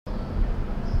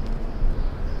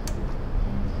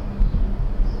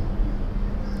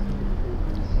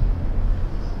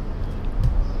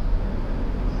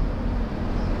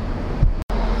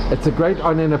It's a great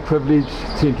honor and a privilege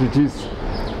to introduce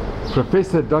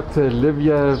Professor Dr.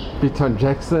 Livia Bitton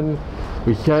Jackson.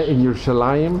 We're here in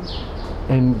Yerushalayim,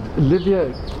 and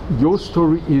Livia, your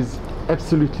story is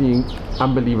absolutely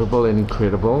unbelievable and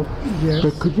incredible. Yes.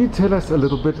 But could you tell us a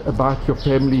little bit about your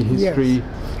family history?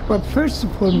 Yes. Well, first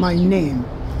of all, my name,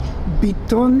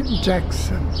 Bitton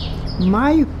Jackson.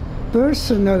 My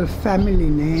personal family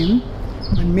name,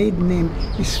 my maiden name,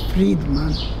 is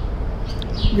Friedman.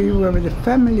 We were the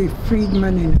family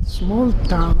Friedman in a small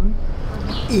town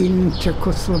in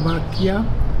Czechoslovakia,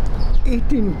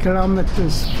 18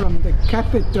 kilometers from the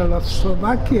capital of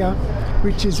Slovakia,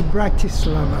 which is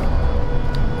Bratislava.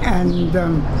 And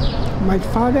my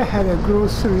father had a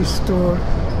grocery store,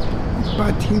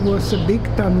 but he was a big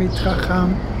Talmid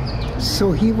Chacham,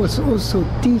 so he was also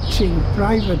teaching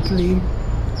privately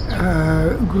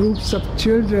groups of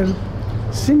children,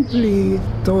 simply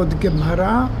taught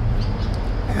Gemara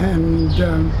and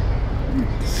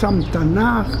some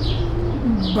Tanakh,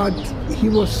 but he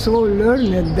was so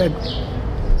learned that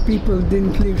people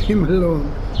didn't leave him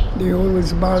alone. They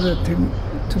always bothered him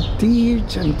to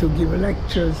teach and to give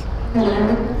lectures.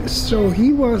 So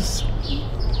he was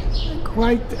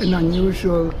quite an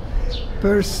unusual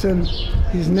person.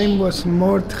 His name was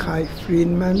Mordechai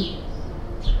Friedman.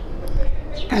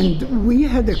 And we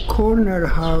had a corner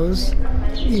house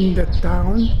in the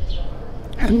town,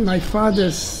 and my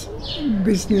father's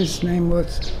business name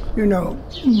was, you know,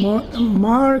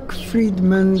 Mark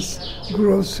Friedman's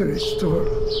grocery store.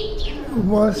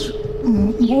 Was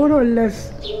more or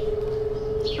less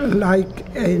like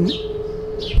in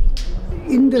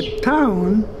the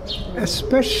town, a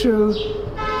special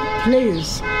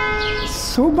place.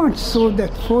 So much so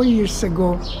that 4 years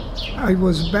ago I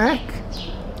was back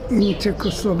in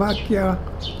Czechoslovakia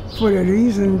for a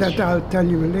reason that I'll tell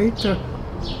you later.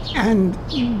 And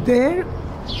there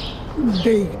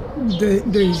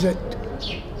is a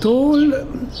tall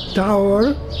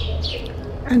tower,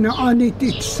 and on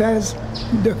it says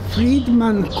the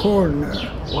Friedman Corner.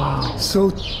 Wow.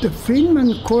 So the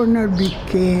Friedman Corner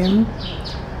became,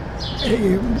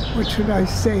 what should I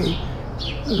say,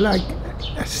 like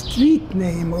a street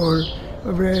name or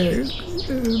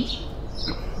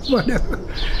whatever.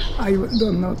 I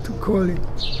don't know to call it.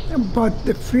 But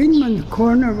the Friedman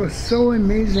Corner was so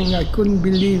amazing, I couldn't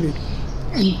believe it.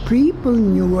 And people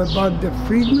knew about the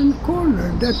Friedman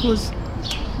Corner. That was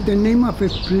the name of a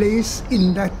place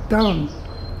in that town.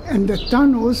 And the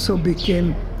town also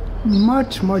became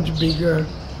much, much bigger.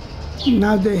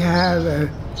 Now they have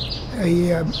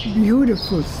a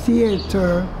beautiful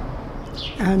theater,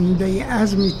 and they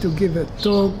asked me to give a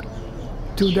talk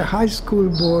to the high school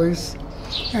boys.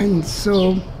 And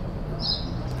so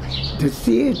the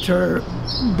theater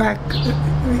back,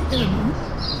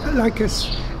 like a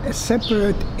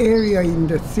separate area in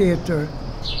the theater,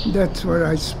 that's where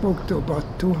I spoke to about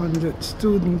 200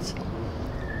 students.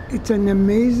 It's an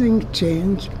amazing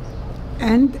change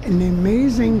and an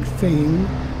amazing thing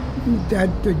that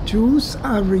the Jews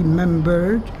are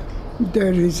remembered.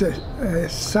 There is a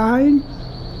sign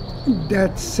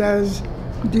that says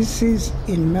this is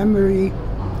in memory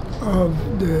of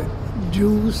the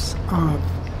Jews of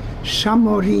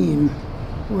Shamorin,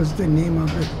 was the name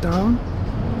of the town.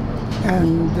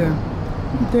 And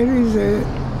there is a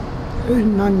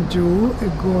non-Jew, a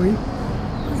Goy,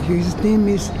 his name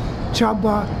is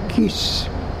Chaba Kish,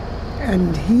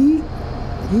 and he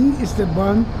is the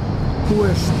one who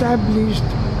established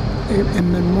a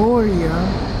memorial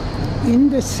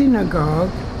in the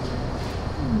synagogue.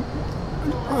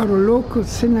 Our local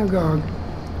synagogue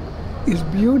is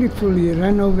beautifully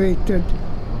renovated,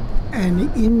 and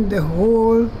in the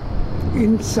hall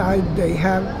inside they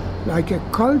have like a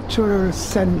cultural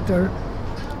center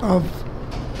of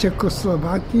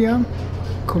Czechoslovakia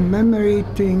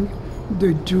commemorating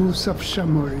the Jews of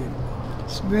Shamorin.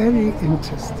 It's very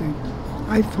interesting.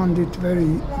 I found it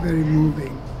very, very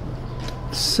moving.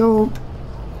 So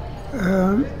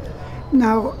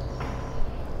now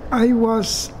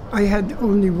I had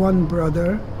only one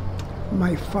brother,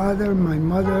 my father, my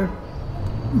mother,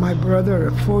 my brother,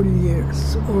 a 40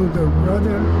 years older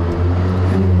brother,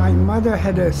 and my mother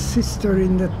had a sister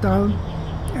in the town,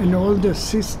 an older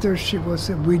sister. She was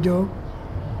a widow.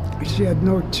 She had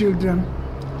no children.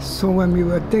 So when we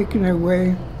were taken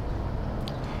away,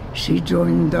 she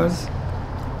joined us.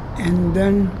 And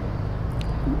then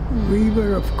we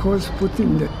were, of course, put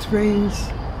in the trains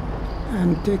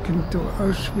and taken to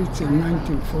Auchwitz in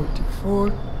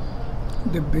 1944,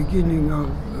 the beginning of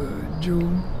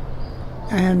June.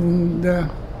 And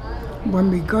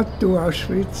when we got to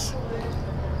Auschwitz,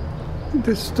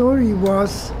 the story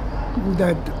was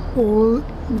that all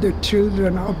the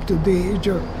children up to the age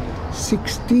of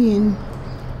 16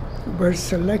 were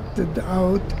selected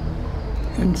out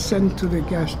and sent to the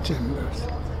gas chambers.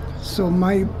 So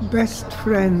my best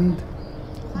friend,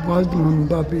 Waldman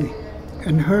Bobby,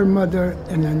 and her mother,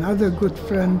 and another good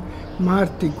friend,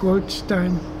 Marty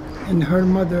Goldstein, and her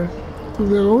mother, we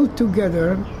were all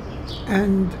together,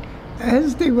 and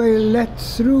as they were let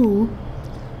through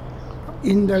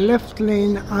in the left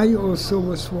lane, I also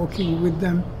was walking with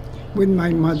them, with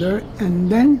my mother,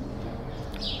 and then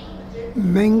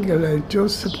Mengele,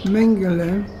 Joseph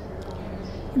Mengele,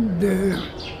 the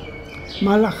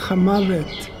Malach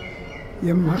HaMavet,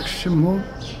 Yamach Shemo.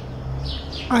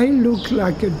 I looked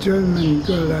like a German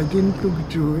girl, I didn't look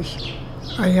Jewish.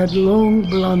 I had long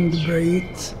blonde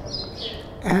braids,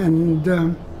 and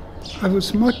I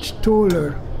was much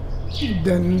taller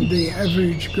than the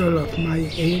average girl of my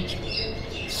age.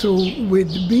 So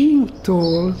with being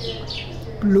tall,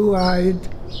 blue-eyed,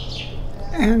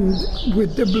 and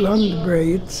with the blonde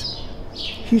braids,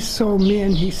 he saw me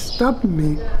and he stopped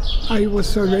me. I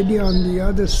was already on the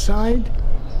other side,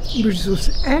 which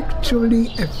was actually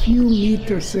a few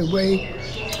meters away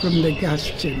from the gas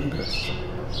chambers.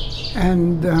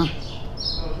 And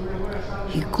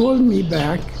he called me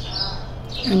back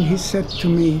and he said to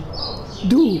me,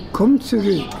 "Du, komm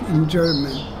zurück," in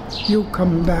German, "you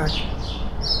come back."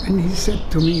 And he said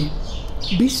to me,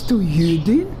 "Bist du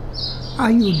Jüdin?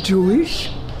 Are you Jewish?"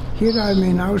 Here I'm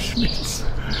in Auschwitz.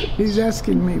 He's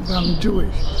asking me if I'm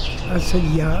Jewish. I said,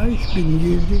 "Ja, ich bin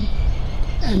Jüdin."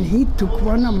 And he took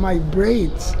one of my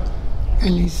braids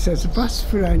and he says, "Was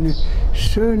für eine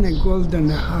schöne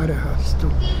goldene Haare hast du.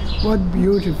 What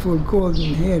beautiful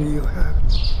golden hair you have."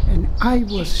 And I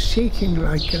was shaking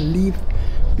like a leaf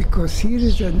because here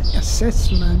is an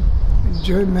assessment in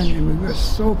German and we were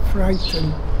so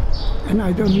frightened. And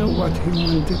I don't know what he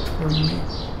wanted from me.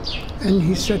 And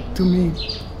he said to me,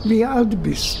 "Wie alt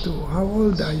bist du? How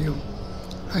old are you?"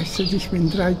 I said, "Ich bin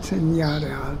 13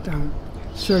 Jahre alt. I'm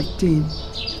 13.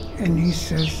 And he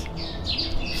says,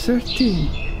 13?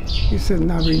 He said,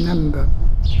 "Now remember,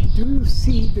 do you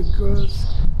see the girls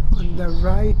on the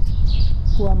right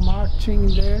who are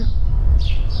marching there?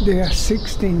 They are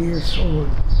 16 years old.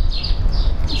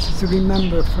 He says,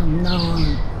 remember from now on,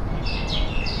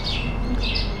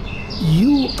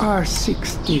 you are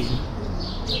 16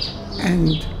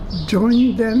 and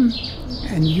join them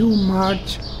and you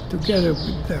march together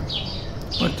with them.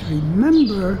 But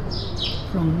remember,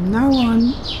 from now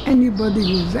on, anybody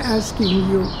who's asking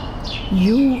you,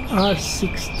 you are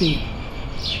 16.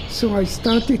 So I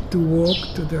started to walk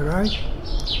to the right,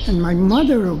 and my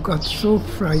mother got so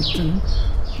frightened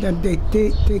that they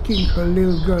taking her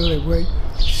little girl away.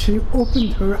 She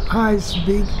opened her eyes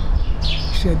big.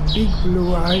 She had big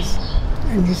blue eyes,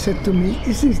 and he said to me,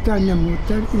 "Is this deine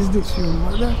Mutter? Is this your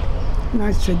mother?" And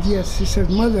I said, "Yes." He said,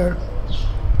 "Mother,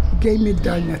 geh mit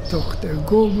deiner Tochter,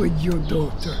 go with your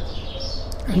daughter."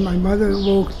 And my mother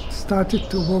started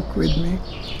to walk with me.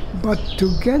 But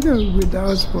together with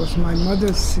us was my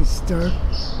mother's sister,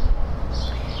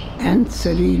 Aunt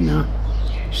Serena.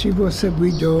 She was a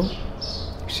widow.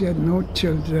 She had no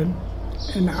children.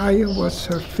 And I was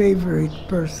her favorite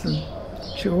person.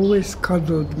 She always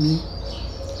cuddled me.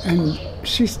 And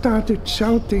she started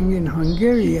shouting in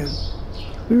Hungarian,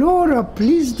 "Laura,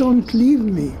 please don't leave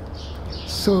me."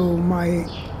 So my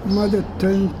mother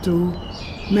turned to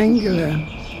Mengele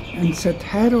and said,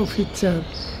 "Herr Offizier,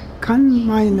 kann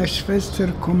meine Schwester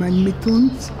kommen mit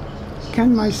uns?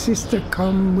 Can my sister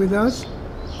come with us?"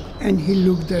 And he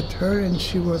looked at her, and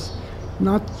she was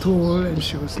not tall, and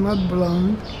she was not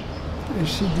blonde, and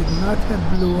she did not have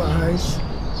blue eyes.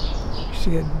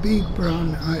 She had big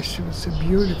brown eyes. She was a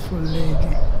beautiful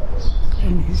lady.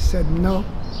 And he said, "No,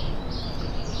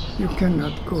 you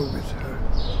cannot go with her."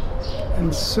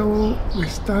 And so we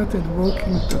started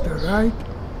walking to the right,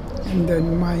 and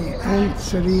then my Aunt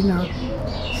Serena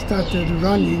started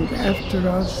running after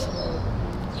us,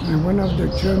 and one of the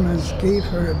Germans gave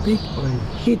her a big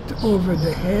hit over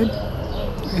the head,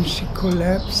 and she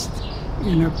collapsed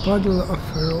in a puddle of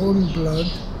her own blood.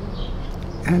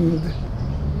 And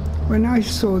when I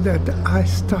saw that, I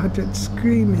started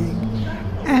screaming,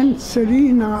 "Aunt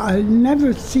Serena, I'll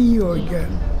never see you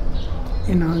again,"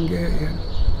 in Hungarian.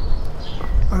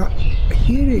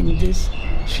 Hearing this,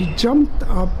 she jumped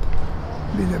up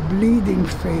with a bleeding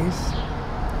face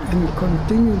and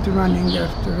continued running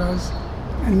after us.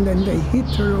 And then they hit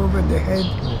her over the head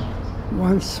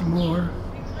once more.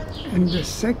 And the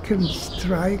second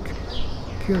strike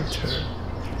killed her.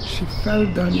 She fell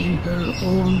down in her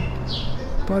own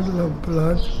puddle of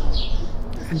blood,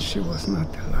 and she was not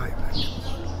alive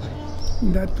anymore.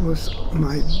 That was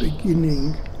my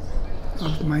beginning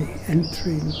of my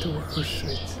entry into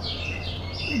Auschwitz.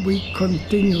 We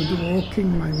continued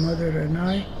walking, my mother and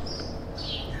I,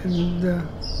 and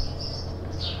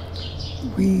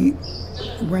we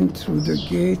went through the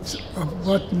gates of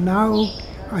what now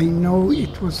I know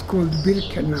it was called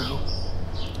Birkenau.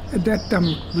 At that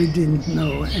time we didn't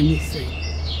know anything,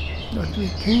 but we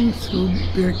came through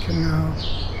Birkenau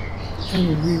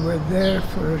and we were there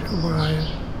for a while,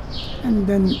 and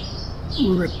then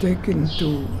we were taken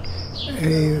to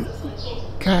a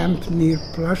camp near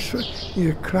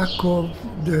Krakow,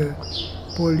 the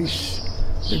Polish,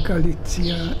 the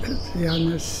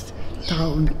Galicianist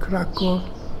town Krakow.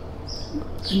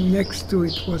 And next to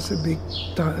it was a big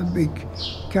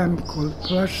camp called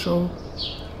Plaszow.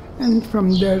 And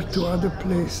from there to other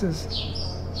places.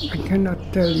 I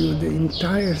cannot tell you the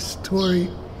entire story,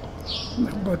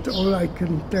 but all I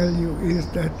can tell you is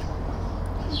that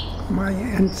my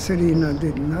Aunt Serena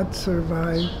did not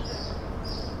survive.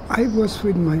 I was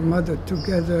with my mother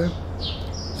together.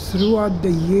 Throughout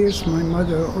the years, my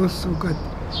mother also got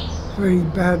very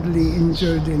badly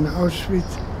injured in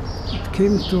Auschwitz. It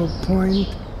came to a point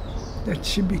that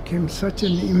she became such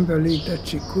an invalid that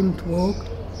she couldn't walk.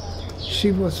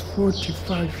 She was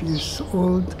 45 years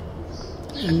old,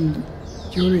 and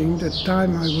during the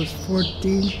time I was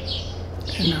 14,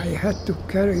 and I had to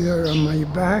carry her on my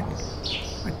back.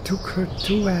 I took her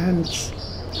two hands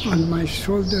on my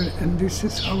shoulder, and this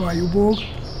is how I walked,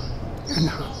 and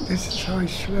this is how I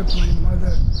schlepped my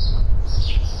mother.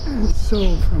 And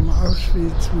so from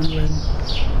Auschwitz we went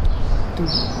to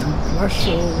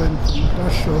Plaszow, and from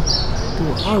Plaszow to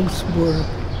Augsburg,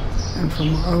 and from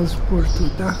Augsburg to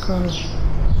Dachau.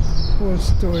 Whole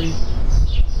story.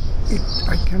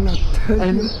 I cannot tell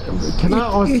And you. can I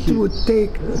ask it you? would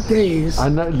take days. I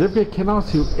know, Livia, can I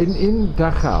ask you, in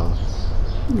Dachau,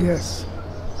 Yes,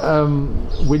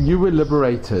 when you were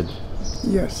liberated,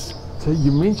 yes, so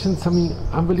you mentioned something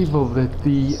unbelievable, that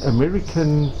the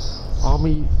American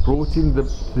army brought in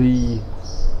the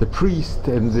priest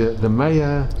and the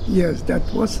mayor. yes. That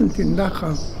wasn't in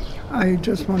Dachau. I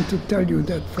just want to tell you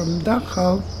that from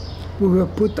Dachau we were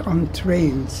put on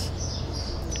trains,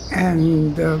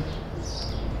 and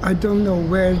I don't know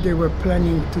where they were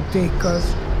planning to take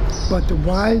us, but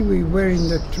while we were in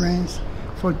the trains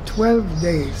for 12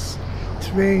 days,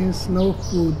 trains, no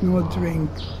food, no drink,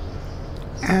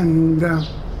 and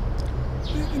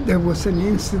there was an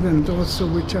incident also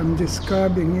which I'm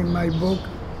describing in my book,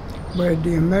 where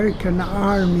the American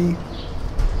Army,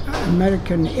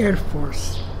 American Air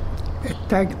Force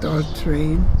attacked our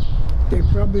train. They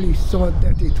probably thought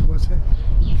that it was a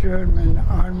German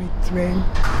army train.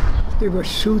 They were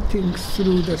shooting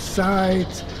through the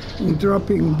sides and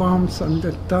dropping bombs on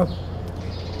the top.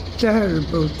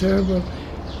 Terrible, terrible.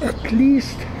 At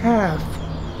least half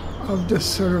of the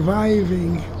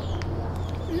surviving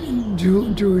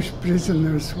Jewish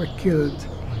prisoners were killed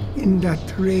in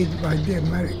that raid by the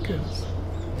Americans.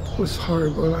 It was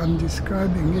horrible. I'm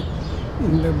describing it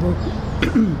in the book.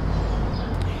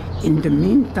 In the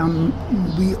meantime,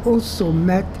 we also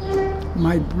met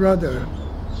my brother.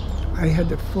 I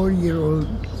had a 4-year-old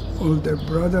older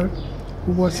brother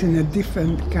who was in a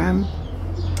different camp,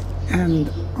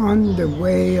 and on the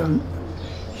way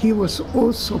he was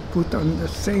also put on the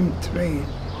same train.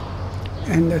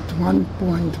 And at one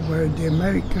point where the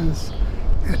Americans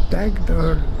attacked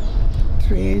our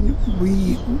train,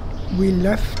 we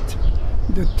left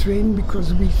the train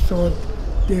because we thought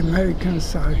the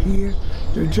Americans are here.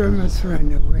 The Germans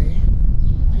ran away,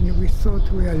 and we thought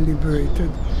we are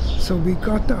liberated. So we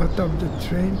got out of the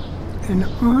train, and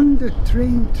on the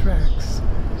train tracks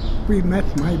we met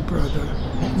my brother.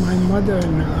 My mother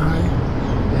and I.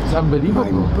 That's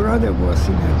unbelievable. My brother was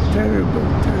in a terrible,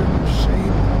 terrible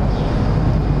shape.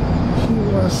 He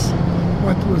was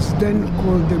what was then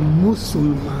called a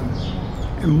Musulman.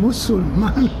 A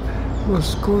Musulman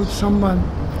was called someone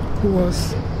who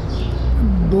was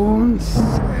bones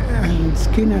and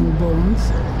skin and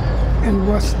bones, and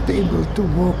wasn't able to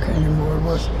walk anymore,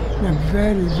 was in a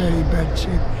very, very bad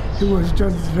shape. He was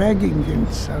just dragging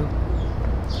himself.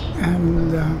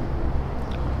 And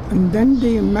then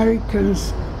the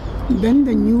Americans, then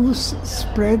the news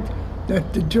spread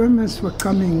that the Germans were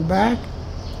coming back.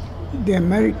 The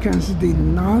Americans did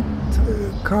not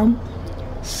come.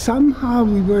 Somehow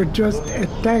we were just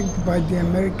attacked by the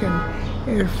American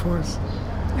Air Force,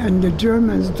 and the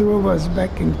Germans drove us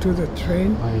back into the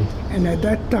train. And at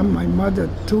that time my mother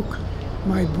took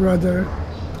my brother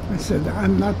and said,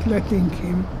 I'm not letting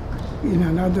him in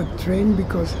another train,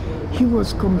 because he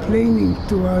was complaining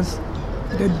to us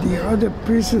that the other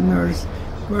prisoners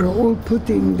were all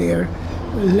putting their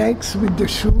legs with the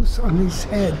shoes on his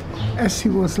head as he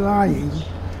was lying,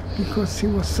 because he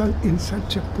was in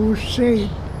such a poor shape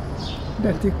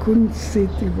that he couldn't sit,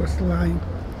 he was lying.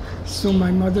 So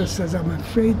my mother says, I'm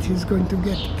afraid he's going to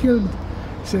get killed.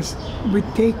 Says, we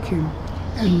take him.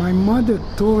 And my mother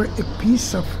tore a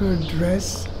piece of her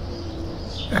dress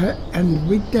and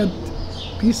with that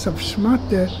piece of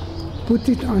schmatte put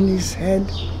it on his head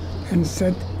and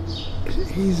said,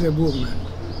 he's a woman.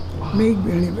 Make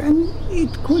believe. And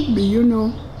it could be, you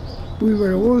know, we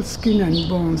were all skin and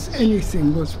bones,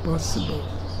 anything was possible.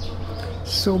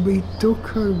 So we took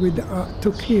him with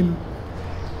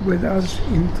us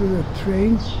into the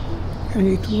train, and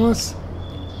it was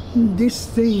this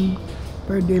thing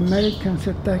where the Americans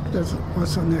attacked us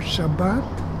was on a Shabbat.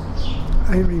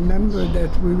 I remember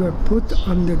that we were put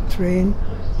on the train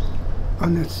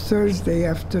on a Thursday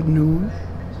afternoon,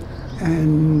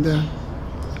 and then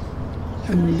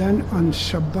on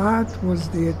Shabbat was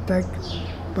the attack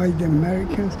by the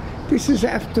Americans. This is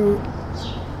after,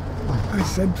 I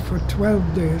said, for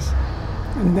 12 days.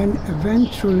 And then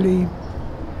eventually,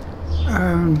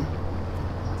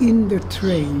 in the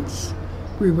trains,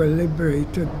 we were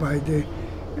liberated by the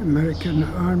American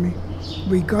army.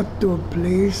 We got to a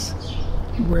place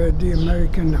where the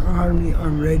American army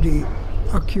already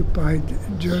occupied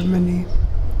Germany,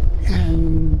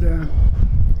 and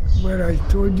where I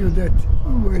told you that,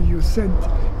 where you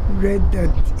read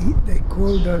that they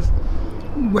called us,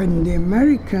 when the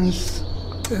Americans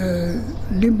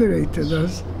liberated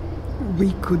us,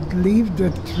 we could leave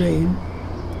the train,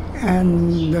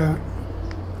 and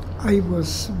I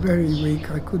was very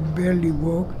weak. I could barely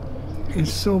walk, and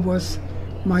so was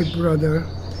my brother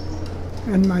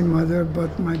and my mother,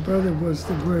 but my brother was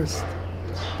the worst.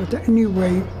 But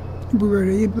anyway, we were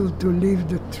able to leave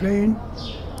the train,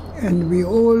 and we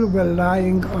all were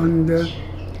lying on the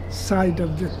side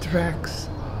of the tracks.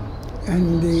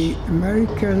 And the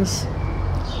Americans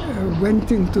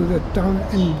went into the town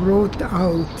and brought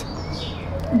out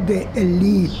the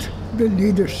elite, the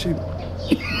leadership.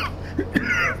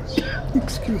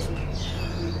 Excuse me.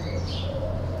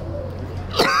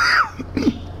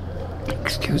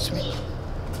 Excuse me.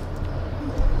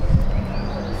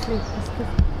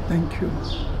 Thank you.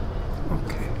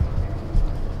 Okay.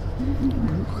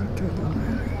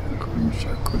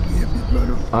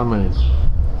 Amen.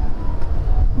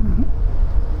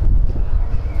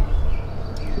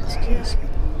 Excuse me.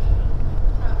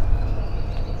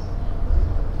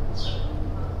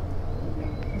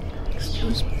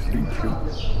 Excuse me. Thank you.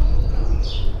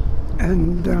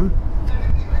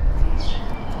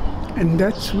 And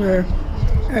that's where,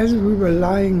 as we were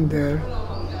lying there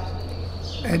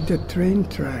at the train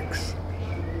tracks,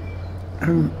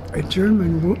 a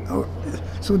German,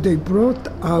 so they brought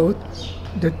out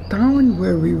the town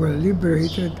where we were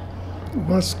liberated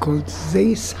was called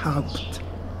Seeshaupt,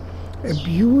 a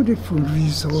beautiful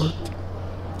resort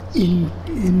in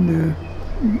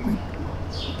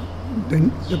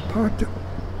the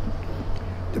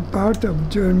part of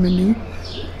Germany.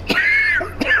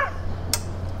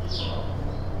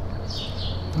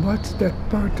 What's that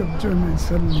part of Germany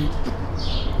suddenly?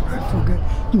 I forget.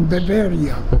 In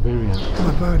Bavaria.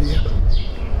 Bavaria.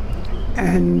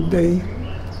 And the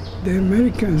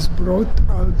Americans brought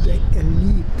out the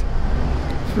elite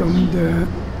from the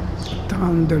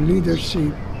town, the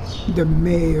leadership, the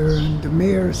mayor, and the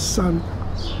mayor's son,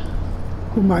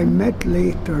 whom I met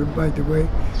later, by the way,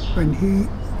 when he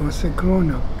was a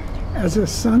grown-up. As a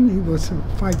son, he was a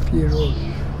 5-year-old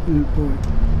little boy.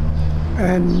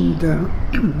 And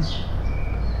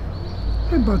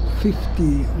about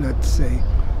 50, let's say,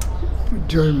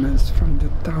 Germans from the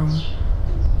town.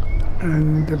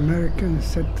 And the Americans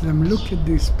said to them, look at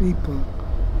these people.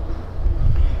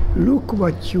 Look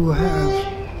what you have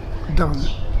done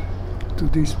to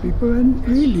these people. And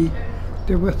really,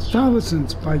 there were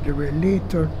thousands, by the way.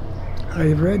 Later,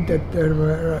 I read that there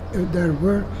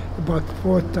were about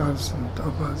 4,000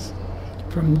 of us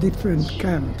from different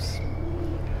camps.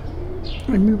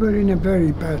 And we were in a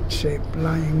very bad shape,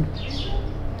 lying.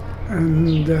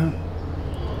 And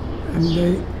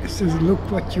they says, look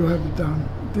what you have done.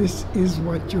 This is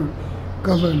what your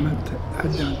government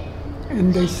had done.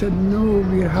 And they said, no,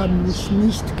 we haben es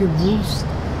nicht gewusst.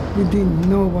 We didn't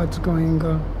know what's going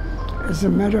on. As a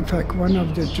matter of fact, one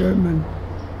of the German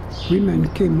women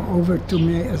came over to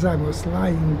me as I was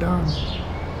lying down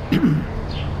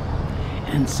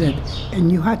and said,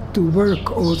 and you had to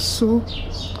work also?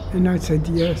 And I said,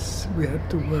 yes, we had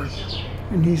to work.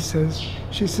 And she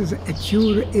says, at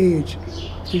your age,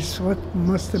 this what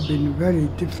must have been very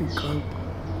difficult.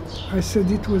 I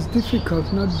said it was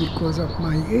difficult not because of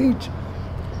my age,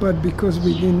 but because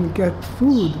we didn't get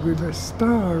food, we were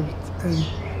starved, and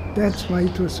that's why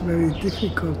it was very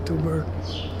difficult to work.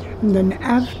 And then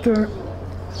after,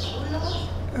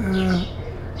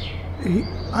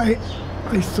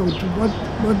 I thought,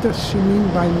 what does she mean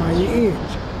by my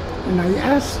age? And I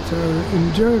asked her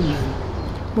in German,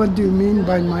 what do you mean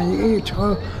by my age?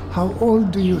 How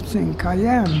old do you think I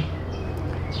am?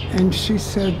 And she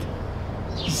said,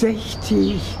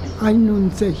 60,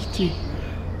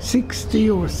 60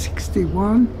 or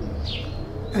 61.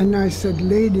 And I said,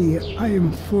 lady, I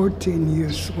am 14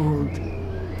 years old.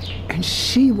 And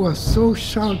she was so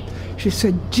shocked. She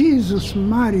said, Jesus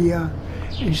Maria.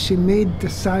 And she made the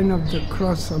sign of the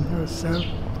cross on herself,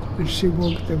 and she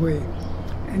walked away.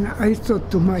 And I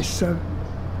thought to myself,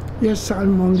 yes,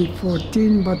 I'm only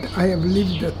 14, but I have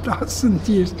lived 1,000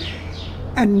 years.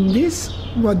 And this,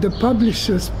 what the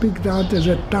publishers picked out as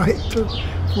a title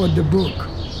for the book.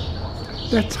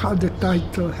 That's how the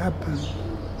title happened.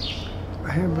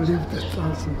 I have lived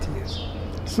 1,000 years.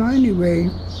 So anyway,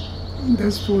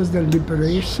 this was the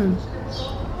liberation.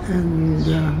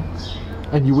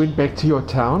 And you went back to your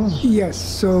town? Yes,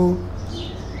 so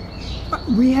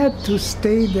we had to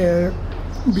stay there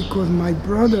because my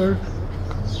brother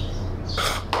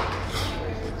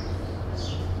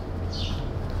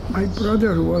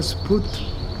was put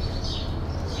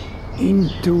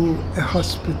into a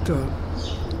hospital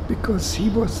because he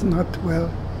was not well.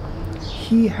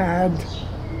 He had,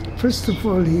 first of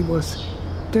all, he was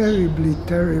terribly,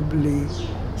 terribly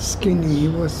skinny. He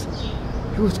was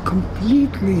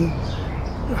completely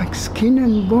like skin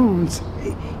and bones.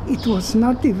 It was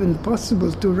not even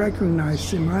possible to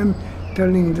recognize him. I'm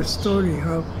telling the story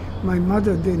how my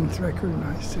mother didn't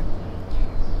recognize him.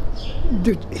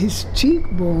 His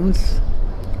cheekbones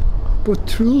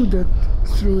protruded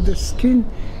through the skin,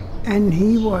 and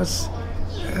he was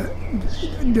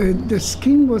the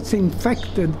skin was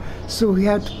infected, so he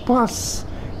had pus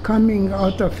coming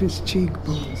out of his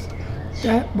cheekbones.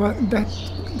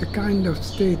 That's the kind of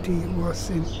state he was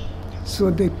in.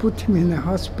 So they put him in a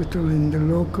hospital in the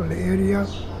local area.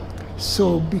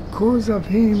 So because of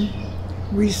him,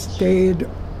 we stayed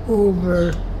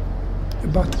over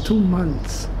about 2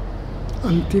 months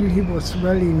until he was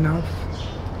well enough.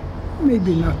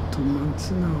 Maybe not 2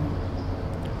 months, no.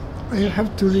 I'll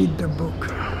have to read the book.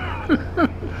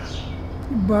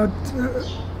 But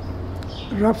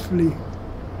roughly.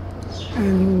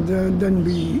 And then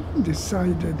we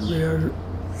decided we are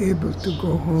able to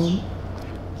go home.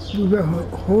 We were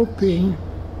hoping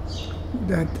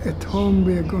that at home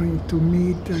we are going to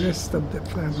meet the rest of the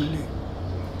family.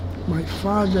 My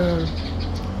father,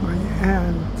 my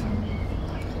aunt,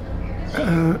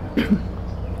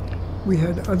 we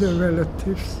had other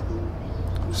relatives.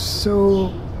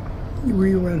 So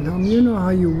we went home. You know how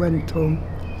you went home?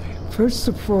 First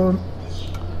of all,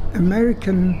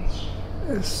 American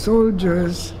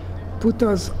soldiers put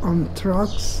us on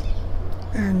trucks,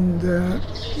 and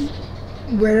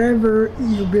wherever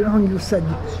you belong, you said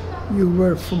you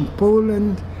were from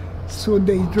Poland, so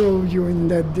they drove you in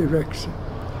that direction.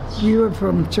 We were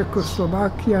from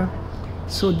Czechoslovakia,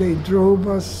 so they drove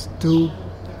us,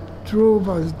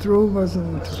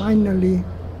 and finally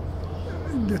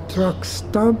the truck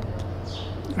stopped,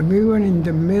 and we were in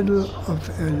the middle of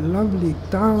a lovely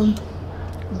town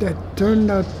that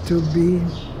turned out to be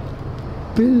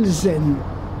Pilsen.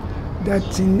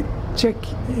 That's in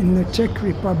the Czech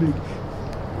Republic.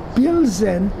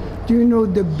 Pilsen, do you know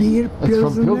the beer Pilsener?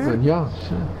 It's from Pilsen, yeah,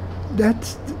 sure.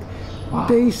 Wow.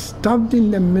 They stopped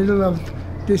in the middle of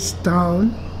this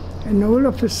town, and all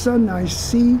of a sudden I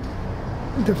see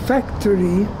the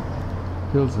factory,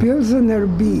 Pilsener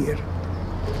beer.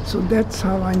 So that's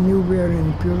how I knew we were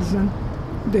in Pilsen.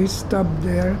 They stopped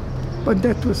there, but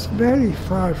that was very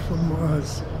far from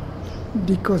us,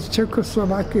 because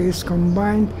Czechoslovakia is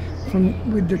combined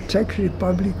with the Czech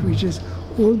Republic, which is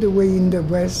all the way in the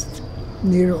west,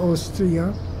 near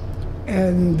Austria,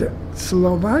 and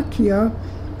Slovakia,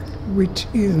 which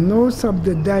is north of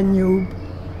the Danube,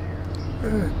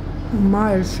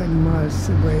 miles and miles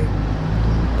away.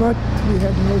 But we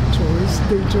had no choice.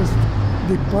 They just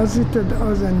deposited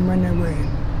us and went away.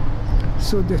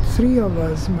 So the three of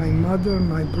us, my mother,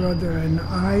 my brother, and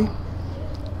I,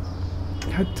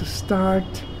 had to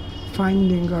start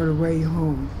finding our way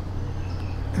home.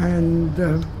 And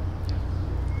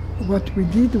what we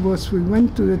did was we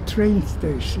went to the train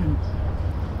station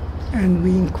and we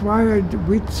inquired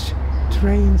which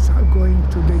trains are going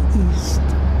to the east,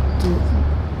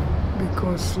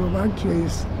 because Slovakia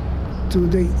is to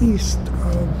the east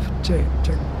of Czech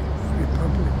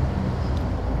Republic.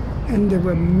 And there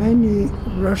were many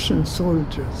Russian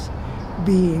soldiers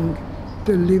being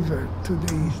delivered to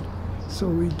the east. So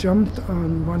we jumped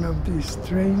on one of these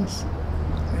trains,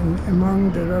 and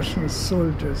among the Russian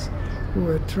soldiers who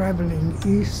were traveling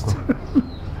east,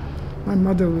 my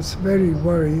mother was very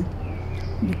worried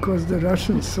because the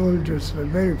Russian soldiers were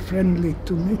very friendly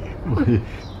to me,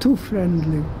 too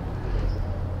friendly.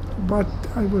 But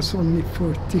I was only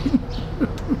 14.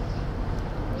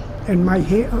 And my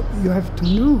hair, you have to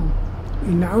know,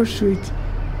 in Auschwitz,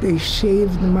 they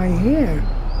shaved my hair.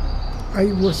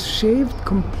 I was shaved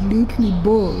completely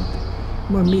bald.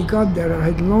 When we got there, I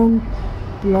had long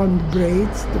blonde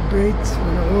braids. The braids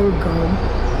were all gone,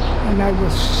 and I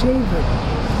was shaven.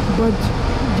 But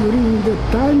during the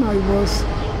time I was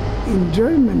in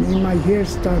Germany, my hair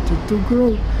started to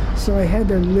grow. So I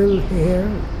had a little hair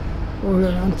all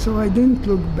around, so I didn't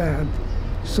look bad.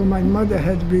 So my mother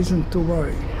had reason to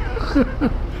worry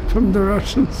from the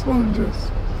Russian soldiers.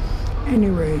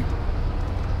 Anyway,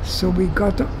 so we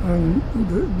got on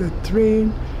the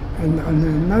train and on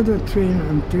another train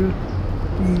until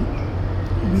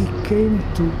we came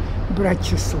to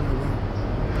Bratislava.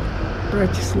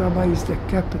 Bratislava is the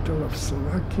capital of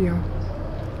Slovakia,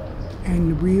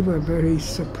 and we were very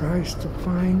surprised to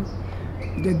find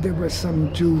that there were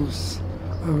some Jews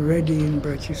already in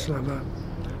Bratislava.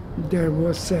 There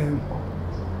was a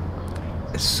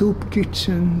soup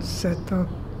kitchen set up,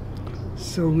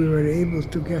 so we were able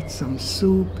to get some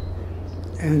soup,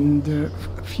 and a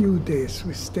few days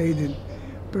we stayed in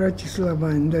Bratislava,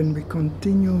 and then we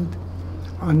continued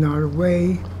on our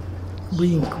way.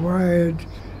 We inquired,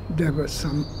 there were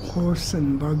some horse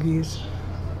and buggies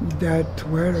that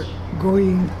were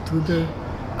going to the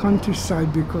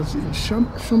countryside, because in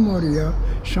Shomoria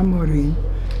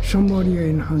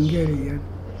in Hungarian,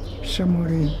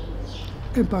 Shomorin,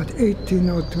 about 18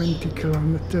 or 20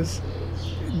 kilometers.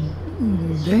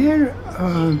 There,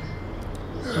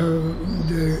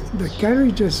 the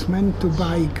carriages went to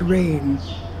buy grain.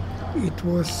 It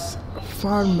was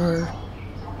farmer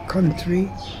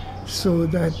country, so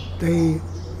that they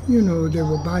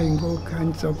were buying all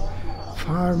kinds of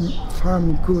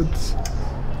farm goods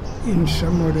in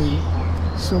Shomorin.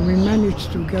 So we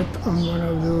managed to get on one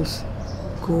of those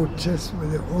coaches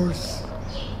with a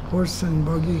horse and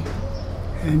buggy,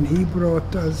 and he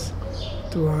brought us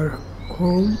to our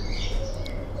home.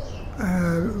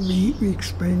 We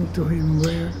explained to him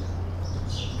where,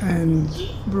 and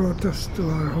brought us to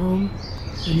our home,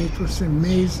 and it was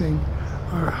amazing.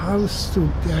 Our house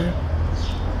stood there.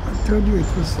 I told you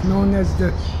it was known as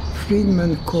the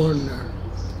Friedman Corner.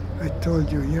 I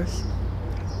told you, yes?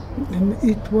 And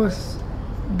it was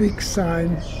big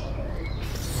sign,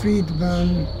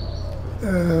 Friedman,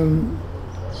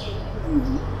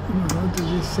 how do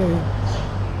you say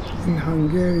in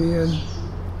Hungarian,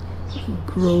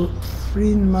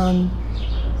 Friedman,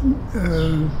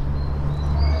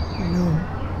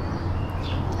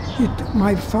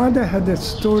 my father had a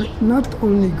store, not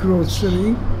only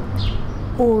grocery,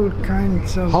 all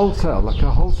kinds of... Wholesale, like a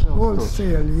wholesale store.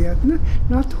 Wholesale, yeah.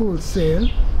 Not wholesale,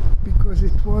 because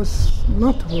it was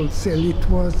not wholesale, it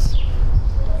was,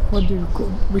 what do you call,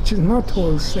 which is not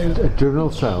wholesale. A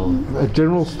general sale, a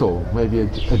general store, maybe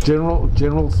a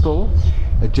general store,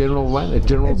 a general one, a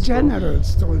general store. A general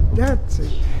store, that's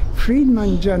it.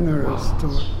 Friedman General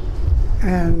Store.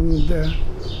 And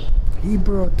he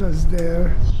brought us there,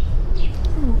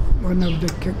 one of the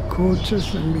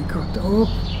coaches, and we got off.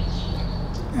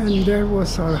 And there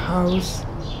was our house,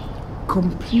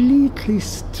 completely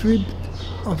stripped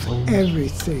of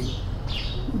everything.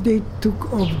 They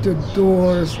took off the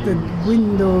doors, the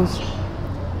windows,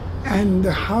 and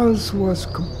the house was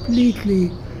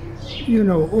completely,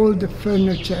 all the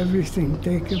furniture, everything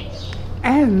taken.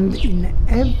 And in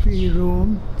every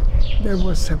room, there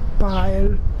was a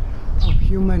pile of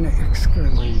human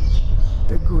excrement,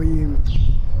 the goyim,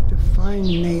 the fine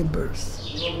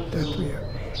neighbors that we are.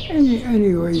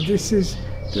 Anyway, this is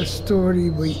the story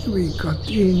we got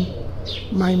in.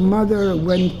 My mother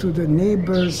went to the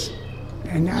neighbors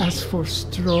and asked for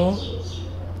straw,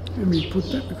 and we put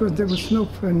that, because there was no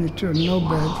furniture, no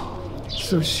bed.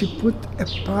 So she put a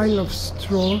pile of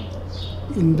straw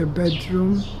in the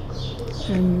bedroom,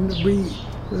 and we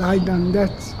lied on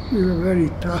that. We were very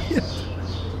tired.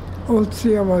 All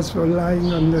three of us were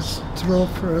lying on the straw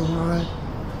for a while.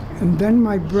 And then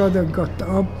my brother got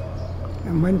up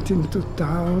and went into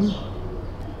town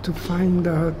to find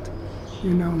out,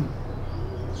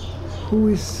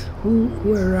 who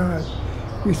arrived.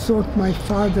 We thought my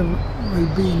father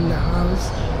will be in the house.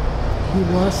 He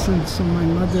wasn't, so my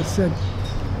mother said,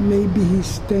 maybe he's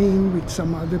staying with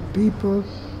some other people,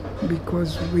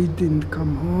 because we didn't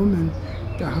come home and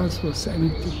the house was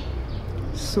empty.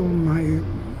 So my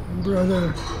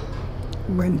brother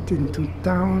went into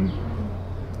town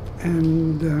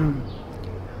and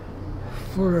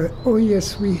oh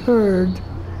yes, we heard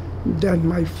that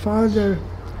my father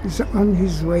is on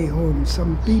his way home.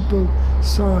 Some people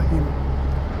saw him.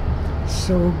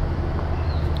 So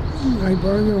my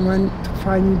brother went to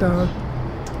find out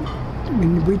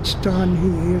in which town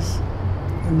he is,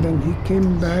 and then he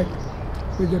came back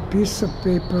with a piece of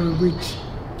paper which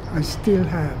I still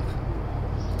have,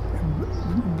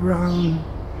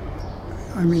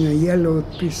 a yellow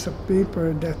piece of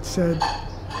paper that said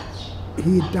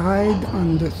he died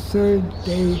on the 3rd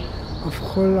day of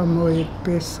Chol HaMoed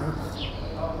Pesach,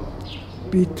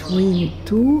 between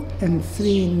 2 and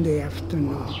 3 in the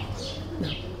afternoon.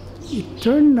 Now, it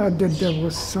turned out that there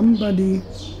was somebody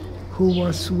who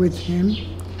was with him.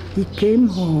 He came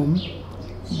home,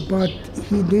 but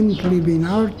he didn't live in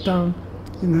our town,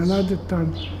 in another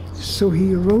town. So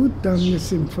he wrote down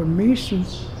this information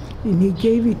and he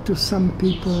gave it to some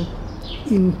people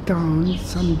in town,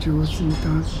 some Jews in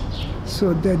town,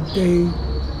 so that they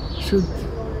should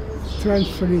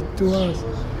transfer it to us.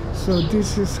 So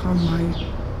this is how my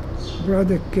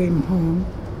brother came home.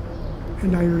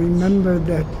 And I remember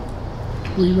that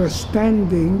we were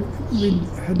standing, we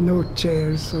had no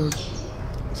chairs,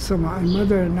 so my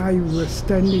mother and I were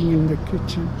standing in the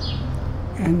kitchen,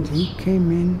 and he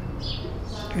came in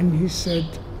and he said,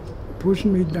 push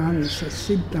me down. He said,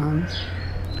 sit down.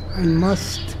 I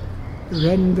must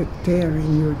rend the tear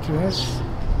in your dress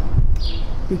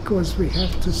because we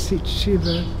have to sit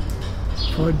Shiva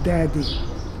for Daddy.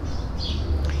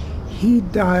 He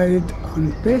died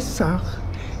on Pesach,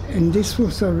 and this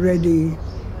was already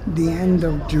the end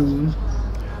of June.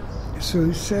 So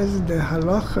he says the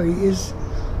halacha is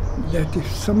that if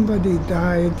somebody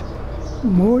died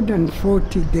more than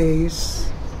 40 days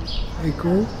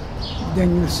ago,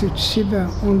 then you sit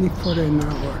Shiva only for an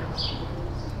hour.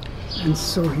 And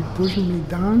so he pushed me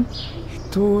down, he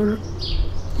tore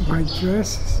my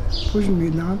dress, pushed me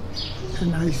down,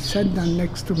 and I sat down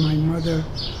next to my mother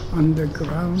on the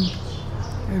ground,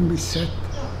 and we sat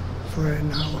for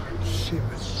an hour,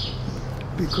 Shiva,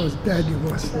 because Daddy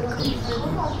wasn't coming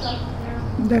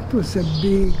home. That was a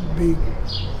big, big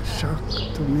shock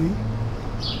to me.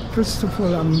 First of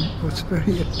all, I was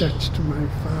very attached to my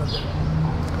father.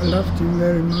 I loved him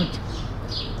very much.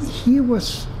 He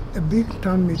was a big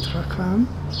Talmid Chacham,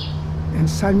 and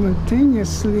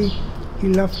simultaneously he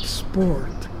loved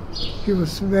sport. He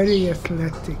was very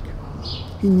athletic.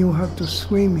 He knew how to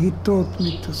swim. He taught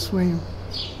me to swim.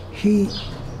 He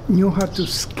knew how to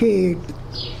skate,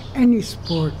 any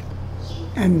sport.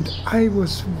 And I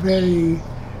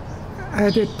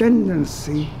had a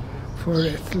tendency for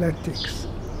athletics.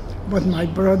 But my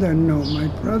brother, no. My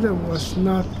brother was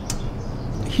not.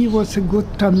 He was a good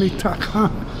Talmid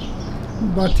Chacham,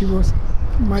 but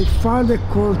my father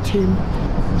called him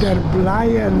der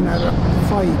Bleierner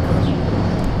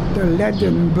Feigl, the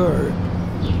leaden bird.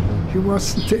 He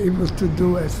wasn't able to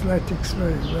do athletics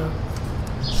very well.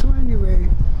 So anyway,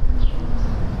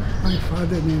 my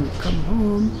father didn't come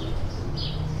home,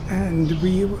 and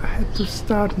we had to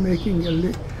start making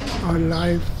our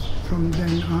life from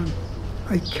then on.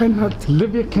 I cannot...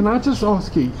 Livia, can I just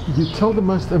ask you, you tell the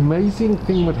most amazing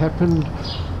thing what happened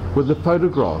with the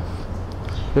photograph.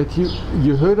 That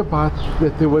you heard about,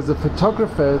 that there was a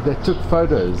photographer that took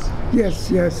photos.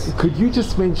 Yes, yes. Could you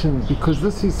just mention, because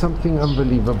this is something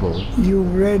unbelievable. You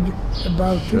read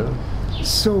about Sure. it.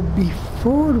 So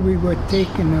before we were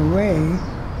taken away,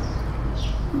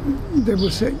 there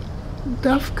was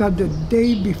Dafka, the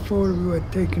day before we were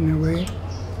taken away,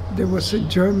 there was a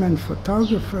German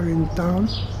photographer in town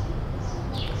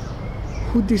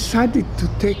who decided to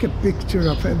take a picture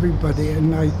of everybody,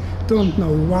 and I don't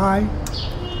know why.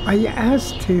 I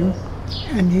asked him,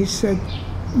 and he said,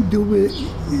 you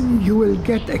will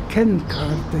get a Ken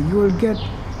card, you will get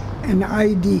an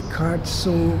ID card,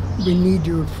 so we need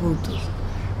your photos.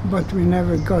 But we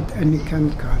never got any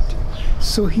Ken card.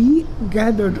 So he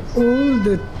gathered all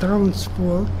the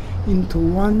townsfolk into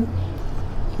one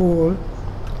hall,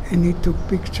 and he took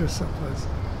pictures of us.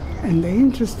 And the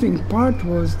interesting part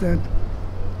was that,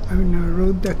 I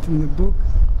wrote that in the book,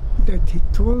 that he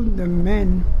told the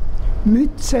men,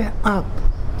 Mütze up,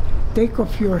 take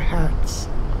off your hats.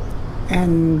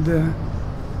 And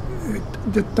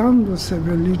the town was a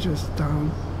religious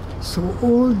town, so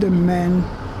all the men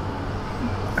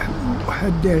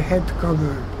had their head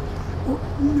covered.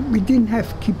 We didn't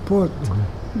have kippot.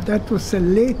 That was a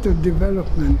later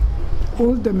development.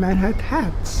 All the men had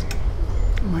hats.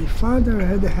 My father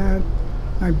had a hat,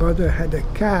 my brother had a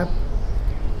cap.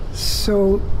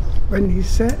 So when he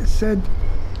said,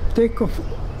 take off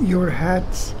your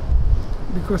hats,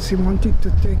 because he wanted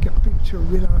to take a picture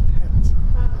without hats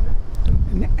on.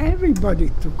 And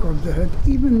everybody took off the hat,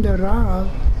 even the Rav,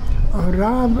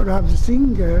 Rav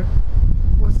Zinger,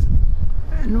 was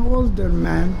an older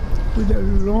man with a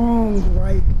long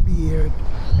white beard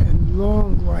and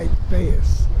long white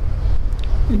face.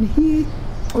 And he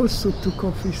also took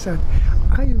off his hat.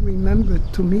 I remember,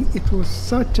 to me, it was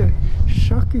such a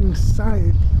shocking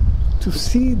sight to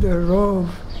see the Rav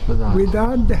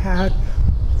without the hat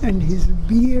and his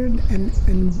beard, and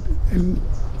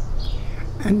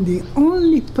the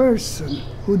only person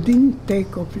who didn't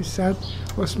take off his hat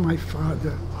was my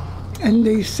father. And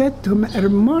they said to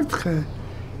him, Mordechai,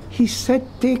 he said,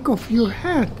 take off your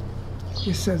hat.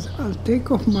 He says, I'll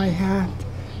take off my hat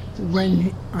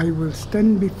when I will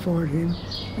stand before him,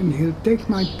 and he'll take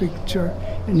my picture,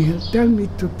 and he'll tell me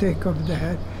to take off the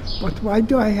hat. But why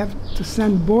do I have to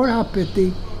send Bor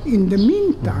Apeti in the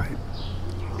meantime?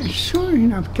 And sure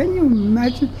enough, can you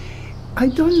imagine? I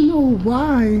don't know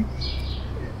why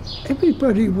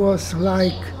everybody was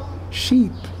like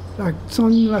sheep, like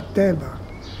tzon lateva.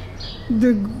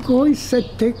 The goy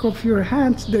said, take off your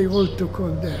hats. They all took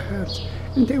off their hats.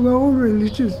 And they were all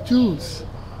religious Jews.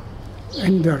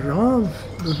 And the Rav,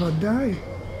 the Vadai,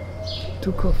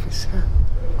 took off his hat.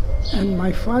 And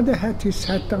my father had his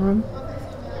hat on.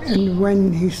 And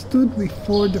when he stood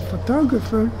before the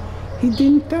photographer, he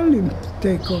didn't tell him to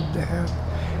take off the hat.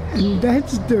 And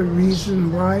that's the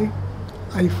reason why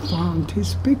I found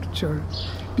his picture.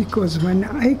 Because when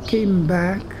I came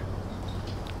back,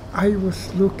 I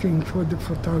was looking for the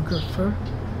photographer.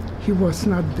 He was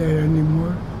not there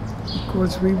anymore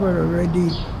because we were already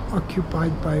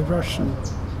occupied by Russian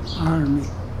army.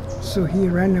 So he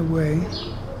ran away,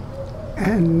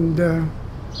 and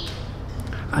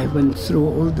I went through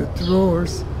all the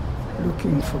drawers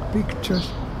looking for pictures.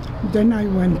 Then I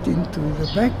went into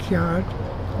the backyard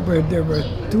where there were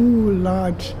two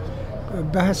large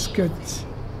baskets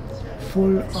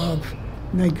full of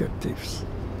negatives,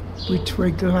 which were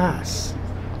glass.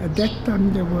 At that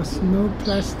time there was no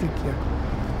plastic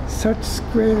yet, such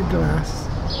square glass.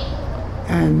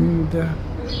 And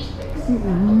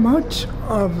much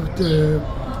of the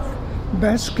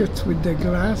baskets with the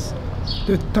glass,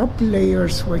 the top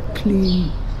layers were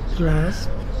clean glass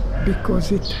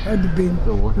because it had been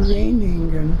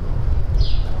raining.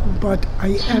 But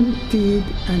I emptied,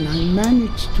 and I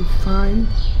managed to find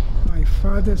my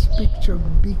father's picture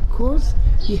because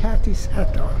he had his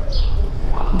hat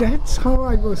on. That's how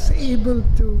I was able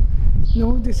to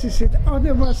know this is it.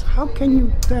 Otherwise, how can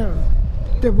you tell?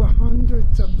 There were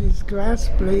hundreds of these glass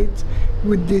plates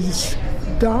with these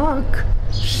dark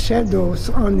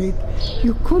shadows on it.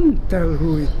 You couldn't tell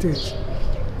who it is.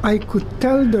 I could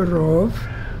tell the Rav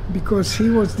because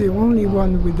he was the only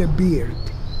one with a beard.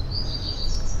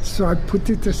 So I put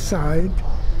it aside,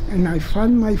 and I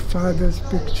found my father's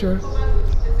picture,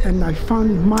 and I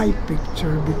found my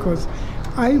picture because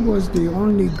I was the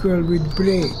only girl with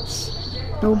braids.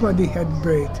 Nobody had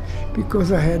braids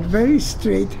because I had very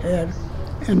straight hair,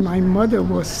 and my mother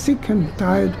was sick and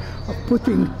tired of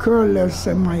putting curlers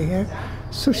in my hair.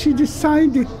 So she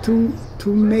decided to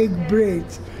make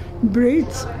braids.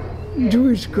 Braids,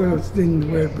 Jewish girls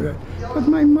didn't wear braids. But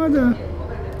my mother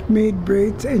made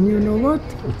braids, and you know what?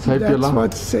 That's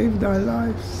what saved our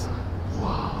lives.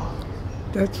 Wow.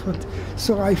 That's what.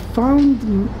 So I found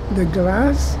the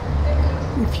glass.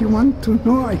 If you want to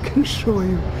know, I can show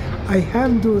you. I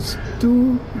have those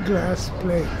two glass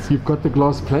plates. You've got the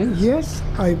glass plates? Yes,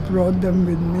 I brought them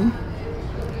with me.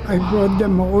 I brought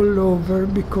them all over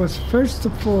because, first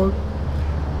of all,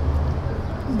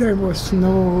 there was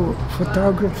no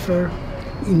photographer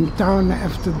in town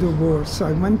after the war, so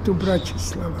I went to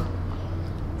Bratislava.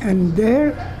 And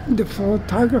there, the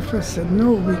photographer said,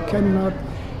 no, we cannot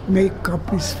make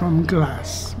copies from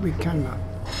glass. We cannot.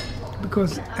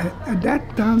 Because at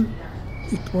that time,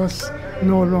 it was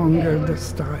no longer the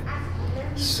style.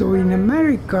 So in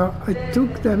America, I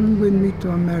took them with me to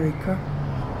America,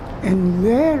 and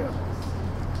there,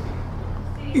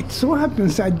 it so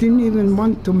happens I didn't even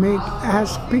want to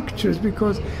ask pictures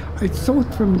because I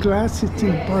thought from glass it's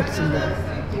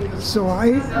impossible. So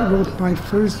I wrote my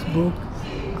first book.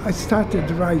 I started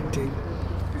writing.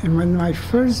 And when my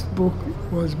first book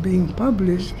was being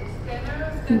published,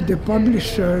 the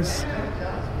publishers,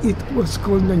 it was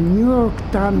called the New York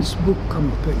Times Book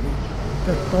Company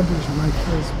that published my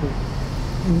first book.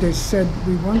 And they said,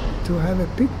 we want to have a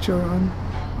picture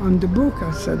on the book.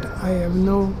 I said, I have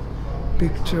no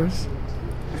pictures.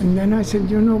 And then I said,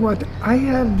 you know what, I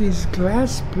have these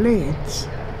glass plates.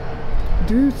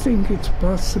 Do you think it's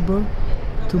possible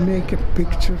to make a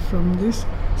picture from this?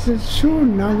 I said, sure,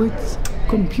 now it's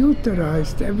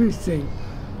computerized, everything.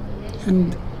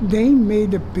 And they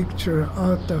made a picture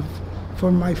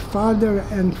for my father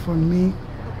and for me,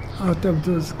 out of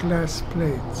those glass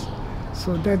plates.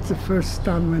 So that's the first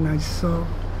time when I saw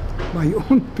my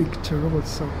own picture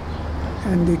also.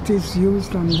 And it is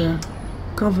used on the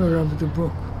cover of the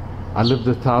book. I lived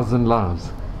 1,000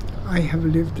 lives. I have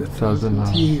lived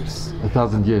 1,000 years.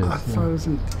 1,000 years.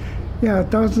 1,000. Yeah,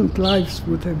 1,000 lives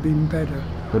would have been better.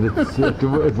 But it was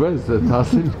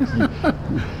 1,000.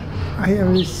 I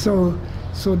have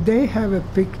so they have a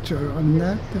picture on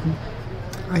that, and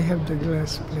I have the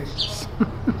glass plates.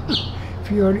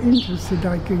 If you are interested,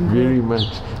 I can go. Very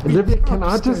much. Livia, can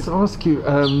I just ask you,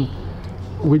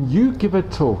 when you give a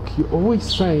talk, you always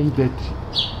say that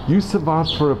you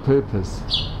survived for a purpose,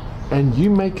 and you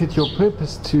make it your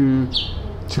purpose to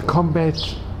combat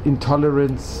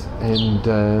intolerance and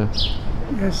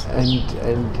yes,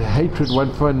 and hatred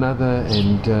one for another,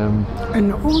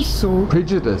 and also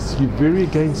prejudice. You're very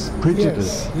against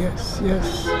prejudice. Yes.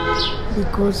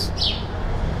 Because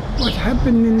what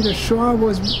happened in the Shoah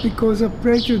was because of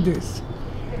prejudice.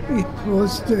 It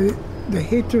was the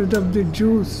hatred of the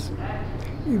Jews.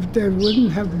 If there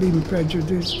wouldn't have been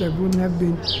prejudice, there wouldn't have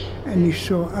been any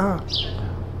Shoah.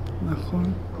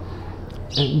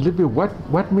 And Livia,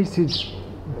 what message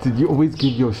did you always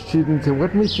give your students, and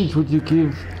what message would you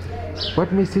give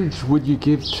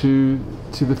to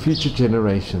the future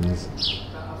generations?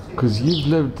 Because you've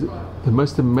lived the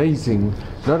most amazing,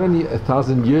 not only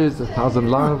 1,000 years, 1,000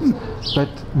 lives, but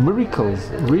miracles,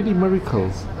 really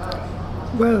miracles.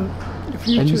 Well, the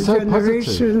future so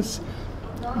generations,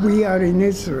 we are in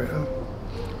Israel,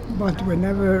 but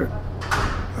whenever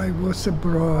I was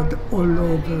abroad, all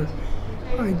over,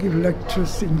 I give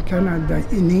lectures in Canada,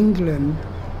 in England,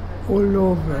 all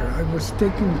over. I was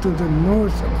taken to the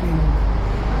north of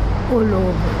England, all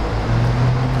over.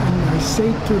 And I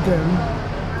say to them,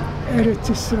 Eretz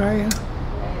Israel,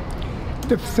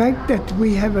 the fact that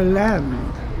we have a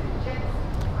land,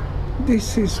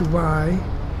 this is why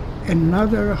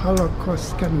another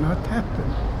Holocaust cannot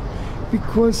happen.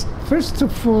 Because, first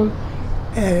of all,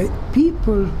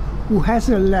 people who has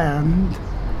a land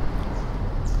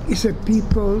is a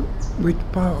people with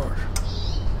power.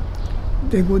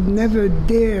 They would never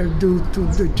dare do to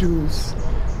the Jews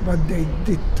what they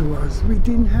did to us. We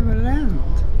didn't have a land.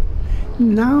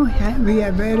 Now we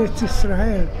have Eretz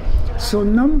Israel. So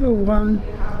number one,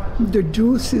 the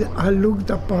Jews are looked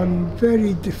upon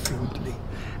very differently.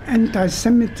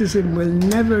 Anti-Semitism will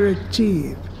never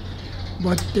achieve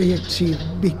what they achieved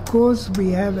because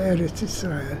we have Eretz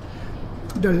Israel,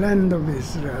 the land of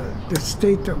Israel, the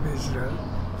state of Israel.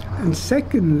 And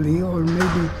secondly, or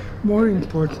maybe more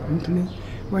importantly,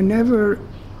 whenever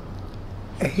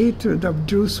a hatred of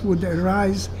Jews would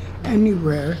arise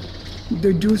anywhere,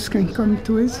 the Jews can come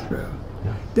to Israel.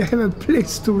 They have a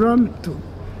place to run to.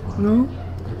 No?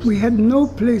 We had no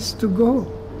place to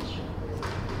go.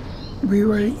 We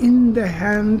were in the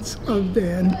hands of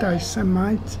the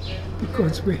anti-Semites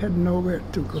because we had nowhere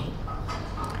to go.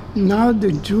 Now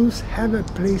the Jews have a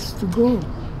place to go.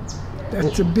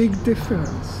 That's a big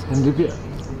difference. And Livia,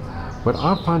 what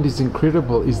I find is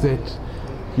incredible is that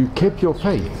you kept your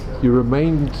faith. You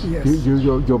remained, yes,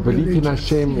 your belief religious, in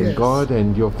Hashem, yes, in God,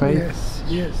 and your faith. Yes,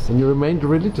 yes. And you remained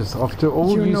religious after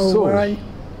all you know saw. Why?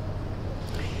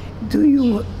 Do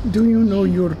you know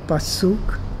your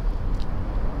pasuk?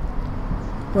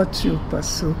 What's your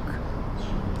pasuk?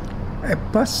 A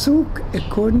pasuk,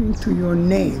 according to your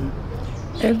name,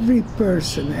 every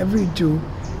person, every Jew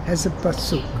has a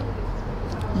pasuk.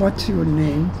 What's your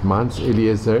name? Mine's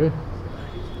Eliezer.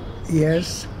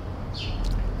 Yes.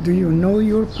 Do you know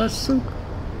your pasuk?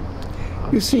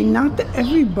 You see, not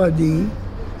everybody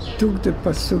took the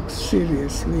pasuk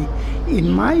seriously. In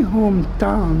my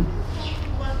hometown,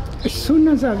 as soon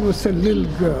as I was a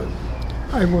little girl,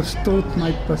 I was taught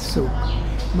my pasuk.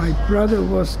 My brother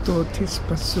was taught his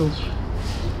pasuk.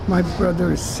 My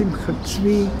brother is Simcha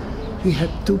Tzvi. He had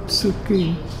two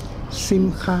psukim,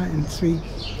 Simcha and Tzvi.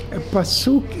 A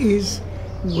pasuk is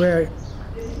where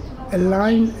a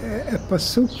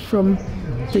pasuk from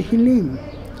Tehillim,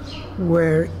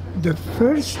 where the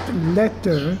first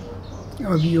letter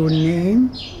of your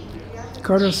name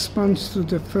corresponds to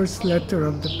the first letter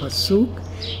of the pasuk,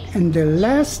 and the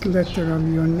last letter of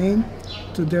your name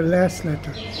to the last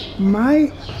letter.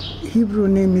 My Hebrew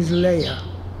name is Leah,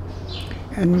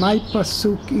 and my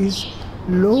pasuk is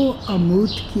Lo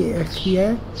amut ki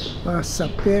echye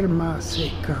va'asaper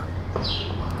ma'aseka.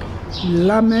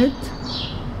 Lamed,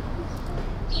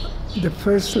 the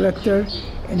first letter,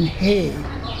 and Hey,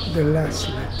 the last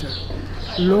letter.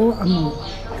 Lo Amo.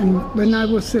 And when I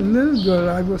was a little girl,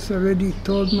 I was already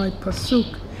told my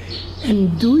pasuk.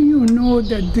 And do you know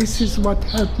that this is what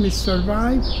helped me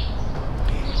survive?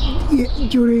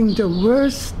 During the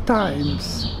worst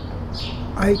times,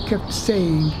 I kept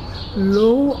saying,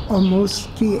 Lo amos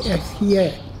ki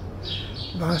echye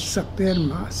v'asaper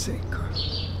ma'aseka.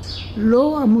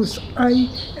 Lo amos.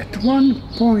 At one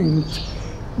point,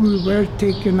 we were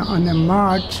taken on a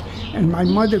march, and my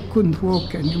mother couldn't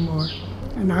walk anymore.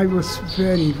 And I was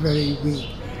very, very weak.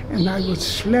 And I was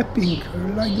schlepping her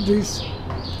like this.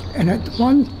 And at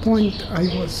one point, I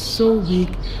was so weak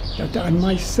that I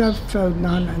myself fell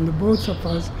down, and the both of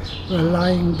us were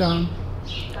lying down.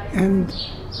 And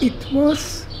it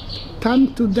was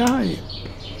time to die.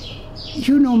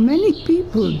 You know, many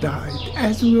people died.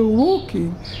 As we were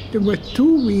walking, they were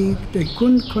too weak, they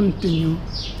couldn't continue.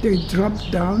 They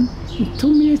dropped down, and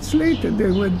 2 minutes later,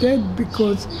 they were dead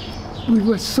because we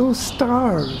were so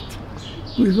starved.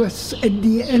 We were at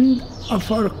the end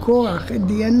of our koach, at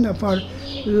the end of our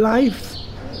life,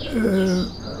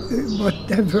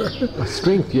 whatever.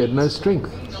 Strength, you had no strength.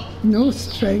 No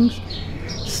strength.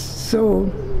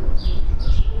 So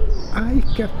I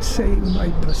kept saying my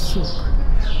pasuk.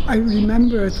 I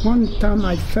remember at one time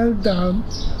I fell down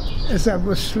as I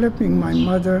was schlepping my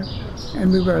mother,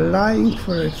 and we were lying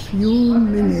for a few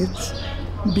minutes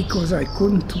because I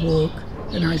couldn't walk,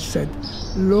 and I said,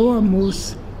 Lo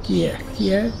amus ki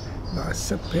echye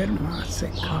v'asaper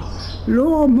ma'aseka.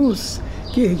 Lo amus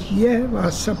ki echye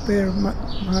v'asaper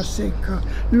ma'aseka.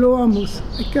 Lo amus.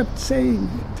 I kept saying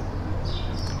it.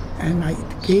 And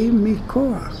it gave me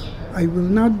koach. I will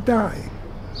not die.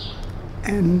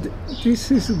 And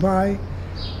this is why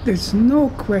there's no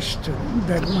question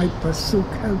that my pasuk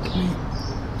helped me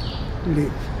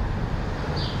live.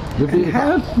 And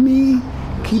helped me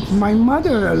keep my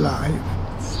mother alive.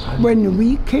 When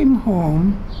we came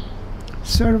home,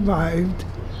 survived,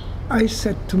 I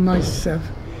said to myself,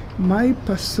 my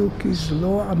pasuk is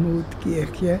Lo amut ki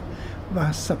echye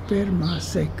v'asaper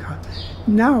ma'aseka.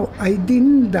 Now, I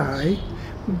didn't die,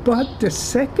 but the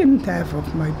second half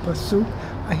of my pasuk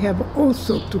I have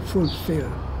also to fulfill.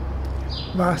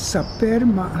 V'asaper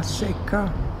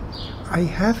ma'aseka. I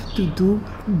have to do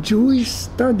Jewish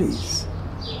studies,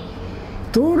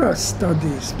 Torah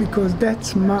studies, because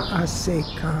that's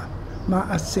ma'aseka,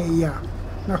 ma'aseya.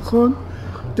 Nachon?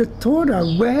 The Torah,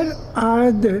 where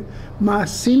are the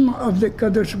ma'asim of the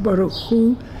Kadosh Baruch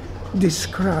Hu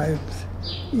described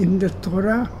in the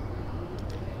Torah?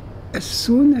 As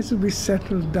soon as we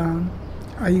settled down,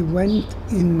 I went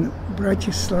in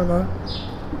Bratislava.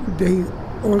 They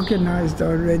organized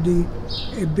already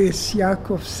a Beis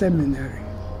Yaakov seminary.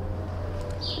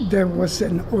 There was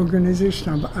an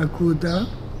organization of Aguda.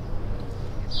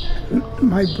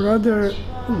 My brother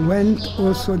went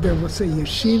also, there was a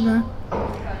yeshiva,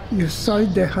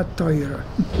 Yesodei HaTorah.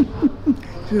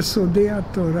 Yesodei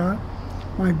HaTorah.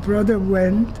 My brother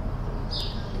went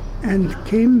and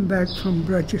came back from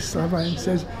Bratislava and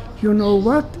says, you know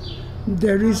what?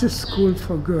 There is a school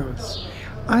for girls.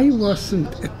 I wasn't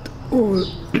at all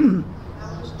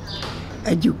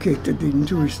educated in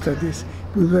Jewish studies.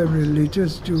 We were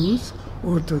religious Jews,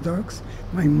 Orthodox.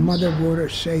 My mother wore a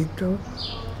sheitel.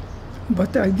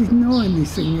 But I didn't know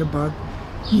anything about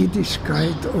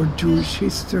Yiddishkeit or Jewish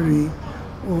history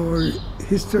or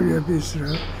history of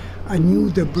Israel. I knew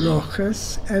the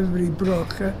brochas, every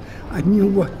brocha. I knew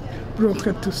what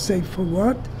brocha to say for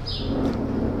what.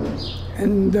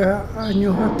 And I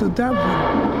knew how to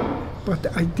daven.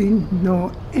 But I didn't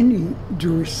know any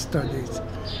Jewish studies.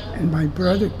 And my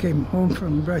brother came home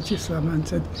from Bratislava and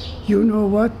said, you know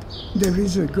what? There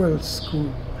is a girls'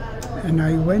 school. And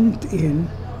I went in,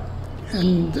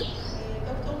 and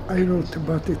I wrote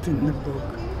about it in the book,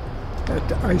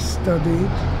 that I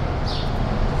studied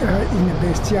in a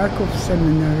Beis Yaakov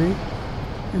seminary,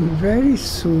 and very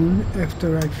soon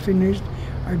after I finished,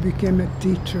 I became a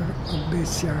teacher of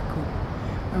Beis Yaakov.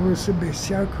 I was a Beis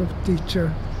Yaakov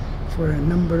teacher for a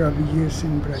number of years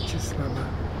in Bratislava.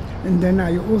 And then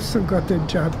I also got a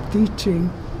job teaching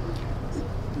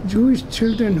Jewish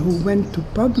children who went to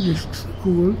public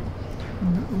school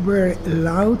were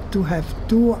allowed to have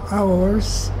 2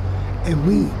 hours a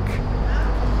week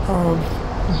of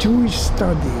Jewish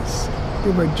studies.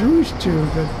 They were Jewish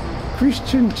children.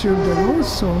 Christian children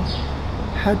also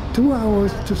had 2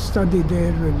 hours to study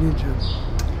their religion.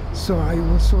 So I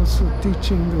was also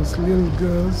teaching those little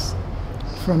girls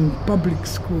from public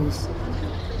schools.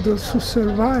 Those who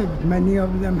survived, many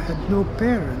of them had no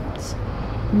parents.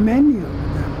 Many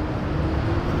of them.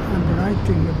 I'm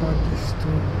writing about this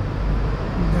too.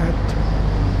 That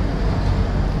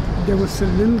There was a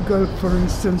little girl, for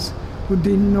instance, who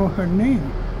didn't know her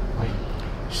name.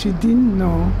 She didn't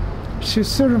know. She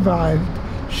survived.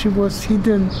 She was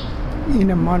hidden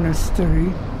in a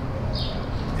monastery.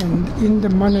 And in the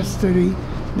monastery,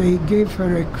 they gave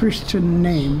her a Christian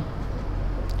name,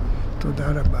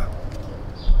 Toda Rabba.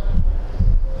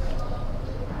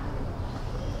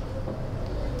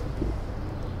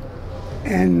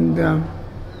 And,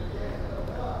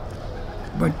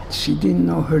 but she didn't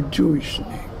know her Jewish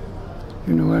name.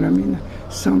 You know what I mean?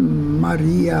 Some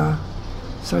Maria,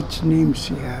 such name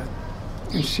she had.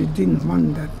 And she didn't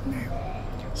want that name.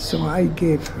 So I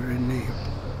gave her a name.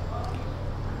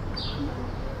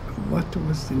 What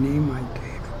was the name I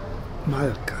gave?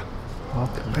 Malka.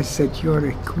 Okay. I said, you're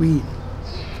a queen.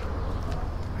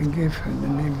 I gave her the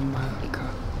name Malka.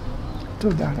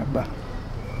 Toda Rabba.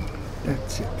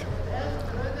 That's it.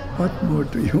 What more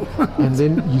do you want? And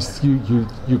then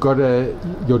you got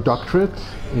your doctorate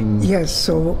in... Yes,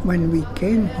 so when we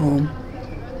came home,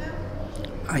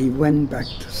 I went back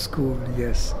to school,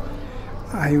 yes.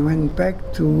 I went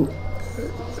back to...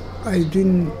 I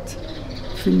didn't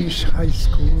finish high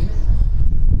school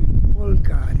in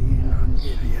Bulgarian,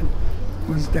 Hungarian,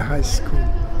 was the high school.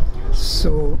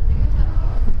 So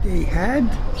they had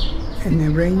an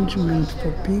arrangement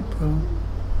for people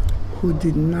who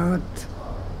did not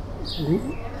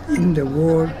in the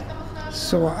war.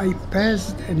 So I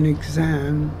passed an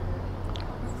exam.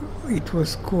 It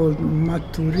was called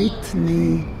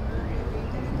Maturitny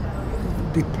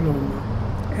diploma,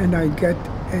 and I got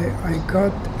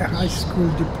a high school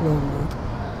diploma.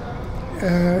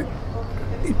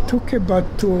 It took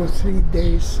about 2 or 3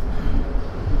 days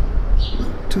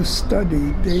to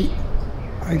study.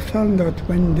 I found out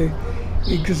when the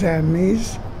exam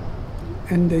is,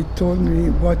 and they told me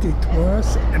what it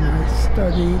was, and I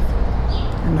studied,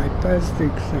 and I passed the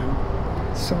exam.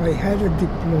 So I had a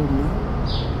diploma,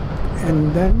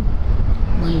 and then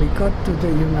when we got to the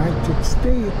United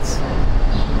States,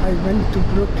 I went to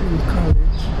Brooklyn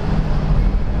College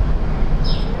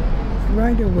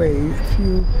right away,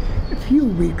 a few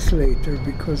weeks later,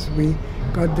 because we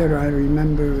got there, I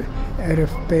remember,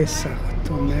 Erev Pesach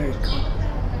to America.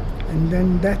 And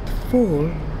then that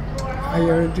fall, I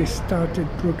already started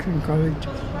Brooklyn College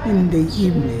in the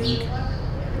evening,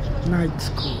 night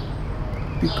school,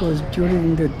 because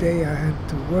during the day I had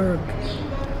to work,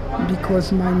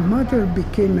 because my mother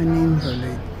became an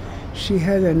invalid. She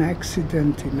had an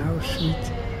accident in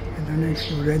Auchwitz. I don't know if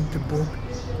you read the book.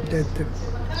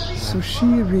 So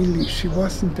she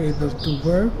wasn't able to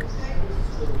work,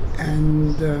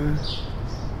 and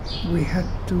we had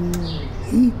to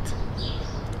eat.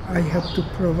 I had to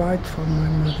provide for my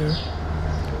mother.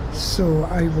 So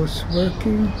I was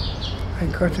working. I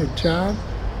got a job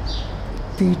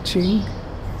teaching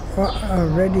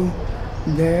already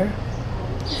there,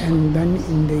 and then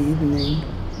in the evening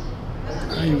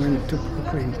I went to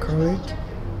Brooklyn College,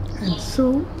 and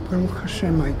so Baruch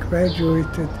Hashem I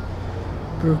graduated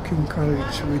Brooklyn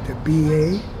College with a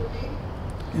BA,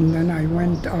 and then I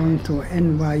went on to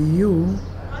NYU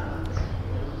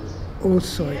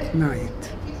also at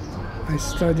night. I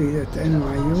studied at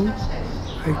NYU,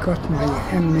 I got my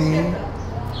MA,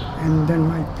 and then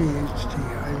my PhD.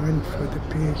 I went for the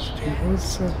PhD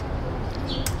also.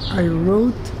 I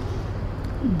wrote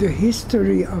the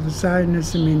history of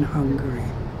Zionism in Hungary.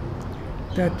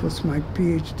 That was my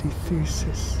PhD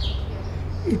thesis.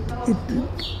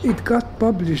 It got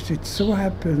published. It so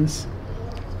happens.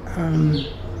 How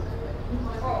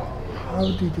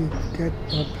did it get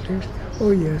published?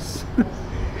 Oh yes.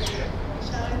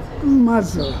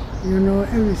 Muzzle, you know,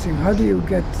 everything. How do you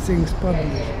get things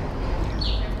published?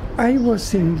 I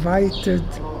was invited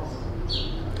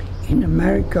in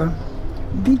America.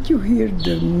 Did you hear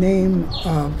the name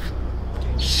of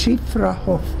Shifra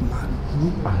Hoffman?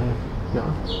 I have,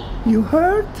 yeah. You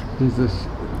heard?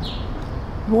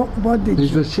 What did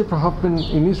There's you? a Shifra Hoffman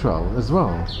in Israel as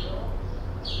well.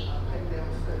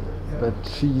 But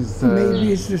she's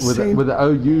Maybe it's the same. With the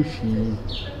OU,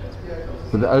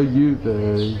 with the OU,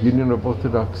 the Union of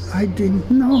Orthodox. I didn't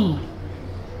know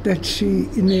that she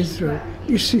in Israel.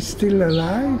 Is she still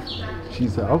alive?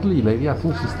 She's an elderly lady. I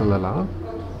think she's still alive.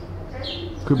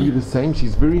 Could be the same.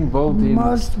 She's very involved in.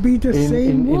 Must be the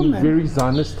same woman. In very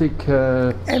Zionistic.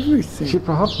 Everything.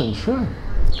 Shifra Hoffman, sure.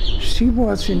 She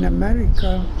was in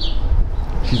America.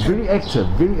 She's very active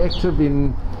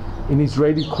in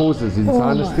Israeli causes, in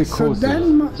Zionistic causes. So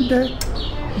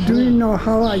then, do you know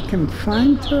how I can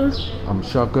find her? I'm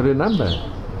sure I've got her number.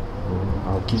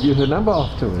 I'll give you her number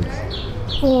afterwards.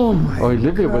 Oh my God.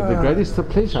 Livia, with the greatest of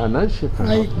pleasure. I know Shifra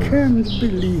Hoffman. I can't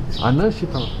believe it. I know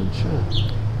Shifra Hoffman, sure.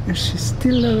 and she's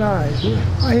still alive. Yeah.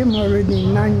 I am already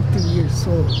 90 years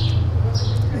old,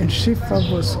 and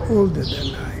Shifa was older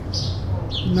than I.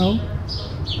 No?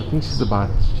 I think she's about,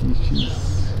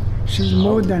 She's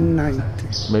more than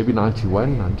 90. maybe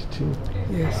 91, 92.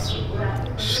 Yes.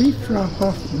 Shifra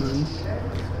Hoffman,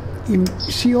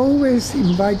 she always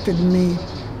invited me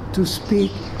to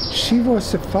speak. She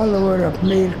was a follower of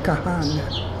Meir Kahane.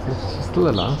 She's still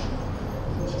alive.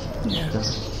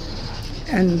 Yes.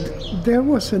 And there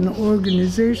was an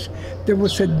organization, there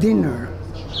was a dinner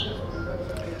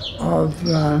of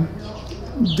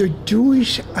the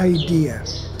Jewish idea.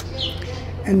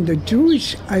 And the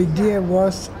Jewish idea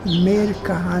was Meir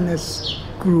Kahane's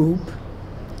group,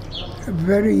 a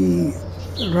very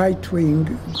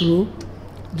right-wing group,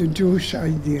 the Jewish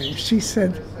idea. She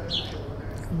said,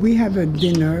 we have a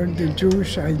dinner, the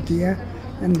Jewish idea,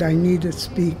 and I need a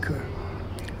speaker.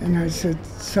 And I said,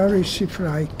 sorry, Shifra,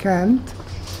 I can't,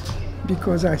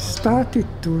 because I started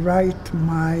to write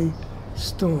my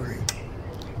story.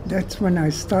 That's when I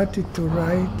started to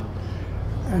write,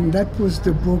 and that was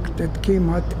the book that came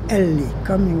out, Ellie,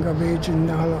 Coming of Age in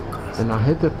the Holocaust. And I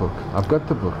had that book. I've got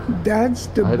the book. That's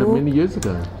the I had book. it many years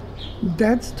ago.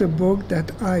 That's the book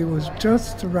that I was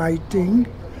just writing,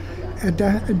 and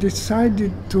I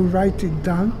decided to write it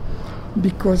down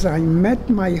because I met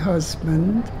my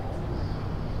husband,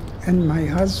 and my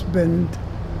husband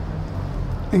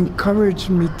encouraged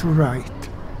me to write.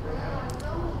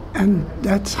 And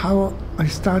that's how I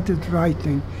started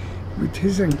writing, with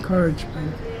his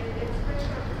encouragement.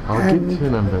 I'll get your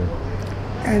number.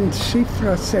 And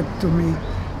Shifra said to me,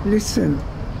 listen,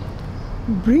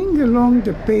 bring along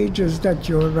the pages that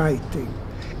you're writing.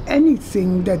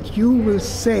 Anything that you will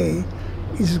say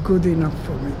is good enough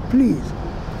for me, please.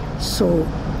 So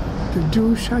the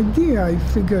Jewish idea, I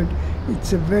figured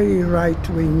it's a very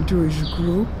right-wing Jewish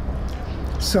group.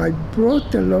 So I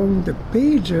brought along the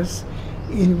pages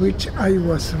in which I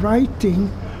was writing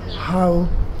how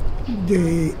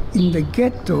in the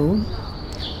ghetto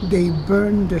they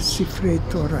burned the Sifrei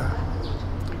Torah.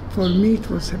 For me it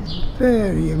was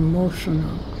very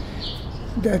emotional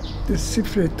that the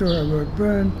Sifrei Torah were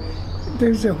burned.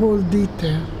 There's a whole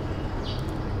detail.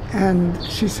 And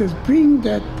she says, bring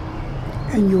that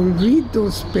and you'll read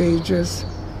those pages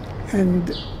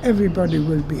and everybody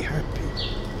will be happy.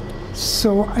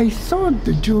 So I thought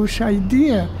the Jewish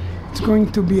idea is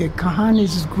going to be a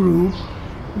Kahanist group,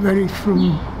 very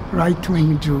from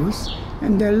right-wing Jews,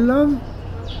 and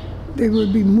they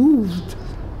will be moved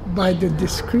by the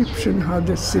description how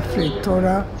the Sifrei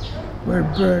Torah were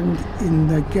burned in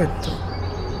the ghetto.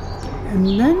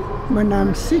 And then when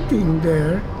I'm sitting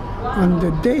there on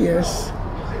the dais,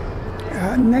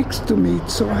 next to me, it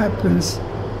so happens,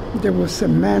 there was a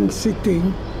man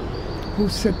sitting who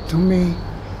said to me,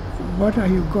 what are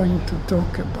you going to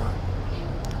talk about?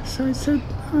 So I said,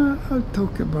 I'll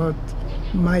talk about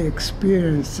my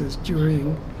experiences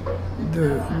during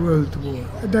the World War.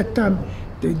 At that time,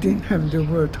 they didn't have the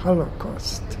word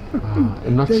Holocaust.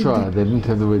 And not Shoah, they didn't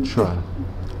have the word Shoah.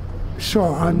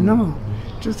 Shoah, no.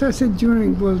 Just I said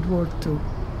during World War II.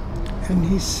 And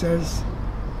he says,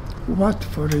 what,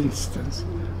 for instance?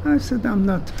 I said, I'm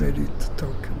not ready to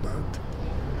talk about.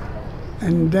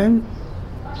 And then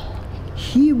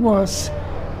he was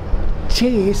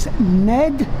Chase,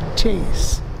 Ned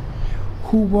Chase,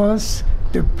 who was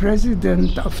the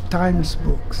president of Times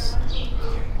Books,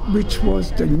 which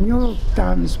was the New York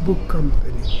Times Book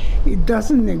Company. It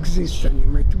doesn't exist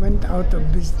anymore. It went out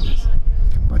of business.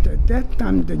 But at that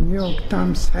time, the New York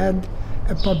Times had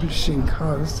a publishing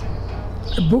house,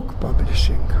 a book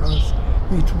publishing house.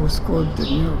 It was called the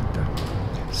New York Times.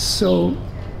 So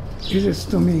he says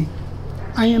to me,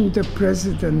 I am the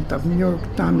president of New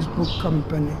York Times Book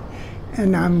Company,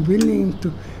 and I'm willing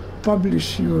to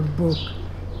publish your book.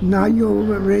 Now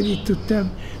you're ready to tell,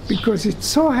 because it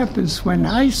so happens when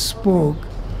I spoke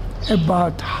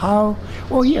about how,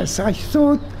 oh yes, I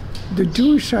thought the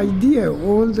Jewish idea,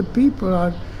 all the people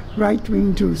are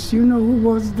right-wing Jews. You know who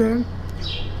was there?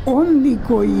 Only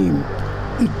Goyim,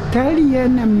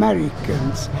 Italian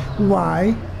Americans.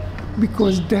 Why?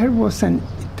 Because there was an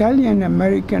Italian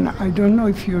American, I don't know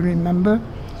if you remember,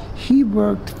 he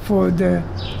worked for the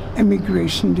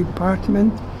immigration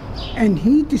department, and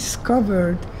he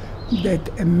discovered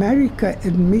that America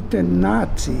admitted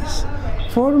Nazis,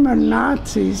 former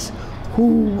Nazis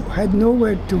who had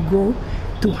nowhere to go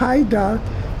to hide out.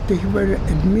 They were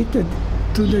admitted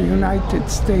to the United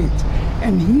States,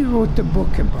 and he wrote a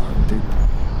book about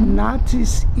it,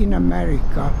 Nazis in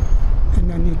America,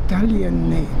 and an Italian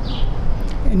name.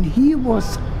 And he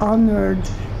was honored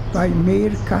by Meir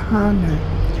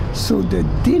Kahane. So the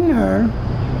dinner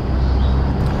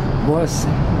was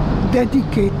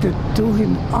dedicated to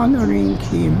him, honoring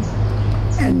him,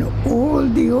 and all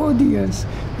the audience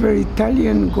were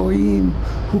Italian goyim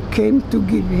who came to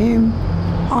give him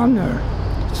honor,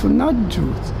 so not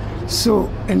Jews. So,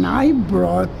 and I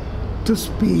brought to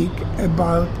speak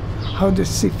about how the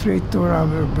Sifrei Torah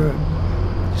were burned.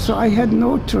 So I had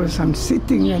no choice. I'm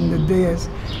sitting on the dais,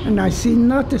 and I see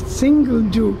not a single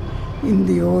Jew in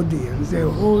the audience. They're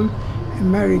all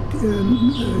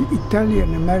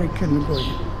Italian-American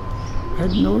goyim. I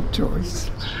had no choice.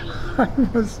 I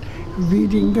was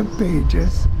reading the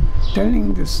pages,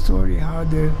 telling the story how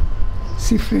the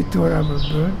Sifrei Torah were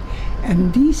burned,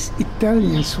 and these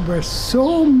Italians were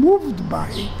so moved by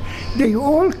it, they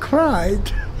all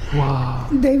cried. Wow.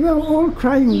 They were all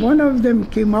crying. One of them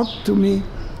came up to me,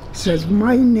 says,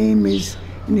 my name is,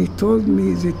 and he told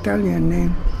me his Italian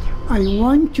name, I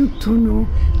want you to know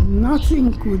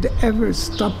nothing could ever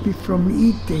stop me from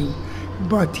eating,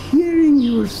 but hearing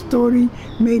your story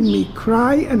made me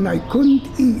cry and I couldn't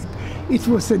eat. It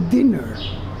was a dinner.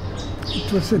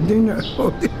 It was a dinner.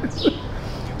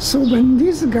 So when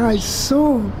these guys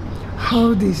saw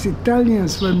how these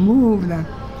Italians were moved,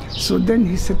 so then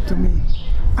he said to me,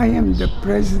 I am the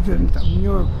president of New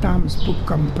York Times Book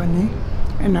Company,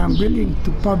 and I'm willing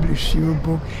to publish your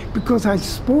book, because I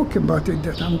spoke about it,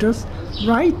 that I'm just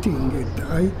writing it.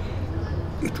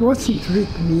 It wasn't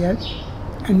written yet.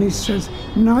 And he says,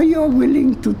 now you're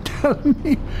willing to tell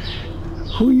me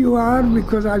who you are,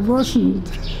 because I wasn't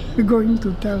going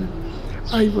to tell him.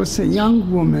 I was a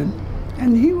young woman,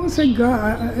 and he was a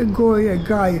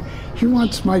guy. He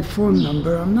wants my phone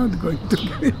number. I'm not going to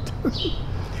give it to him.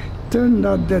 Turned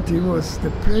out that he was the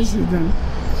president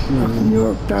of New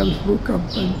York Times Book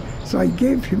Company. So I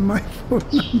gave him my phone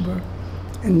number,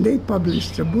 and they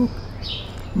published a book.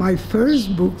 My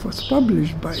first book was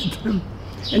published by them,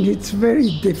 and it's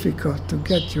very difficult to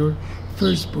get your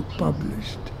first book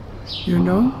published. You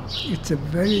know, it's a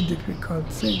very difficult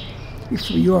thing.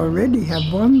 If you already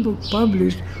have one book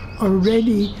published,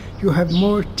 already you have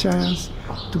more chance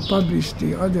to publish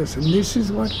the others. And this is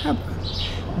what happened.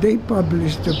 They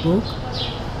published the book,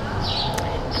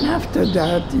 and after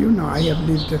that, you know, I have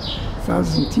lived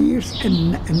 1,000 years,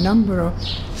 and a number of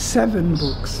 7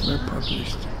 books were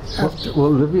published.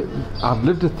 Well, Livia, I've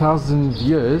lived 1,000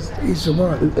 years. Is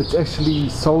what? It's actually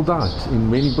sold out in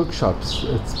many bookshops.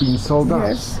 It's been sold out.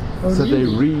 Yes. Oh, so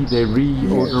really? they're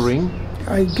reordering. Yes.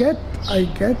 I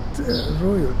get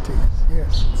royalties.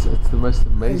 Yes. It's the most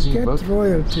amazing book. I get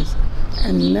royalties,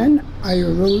 and then I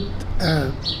wrote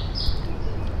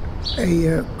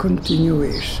a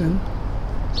continuation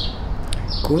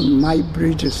called My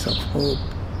Bridges of Hope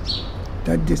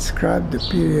that described the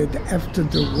period after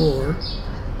the war.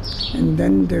 And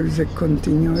then there's a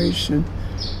continuation,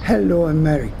 Hello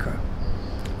America.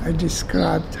 I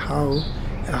described how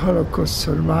a Holocaust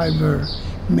survivor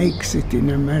makes it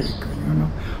in America, you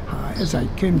know, as I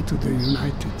came to the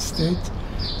United States.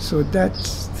 So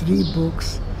that's 3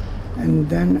 books. And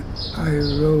then I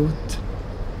wrote,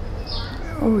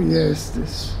 oh yes,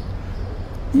 this,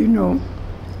 you know,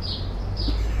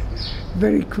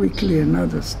 very quickly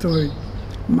another story.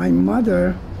 My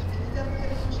mother,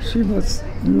 she was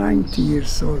 90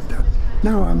 years old.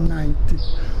 Now I'm 90.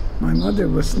 My mother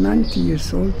was 90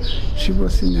 years old. She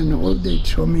was in an old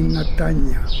age home in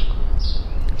Netanya,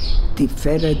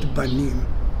 Tiferet Banim.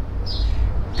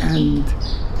 And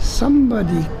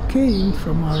somebody came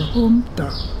from our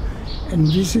hometown and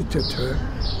visited her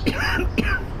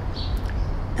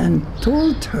and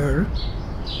told her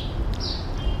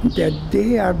that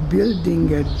they are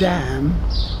building a dam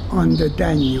on the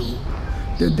Danube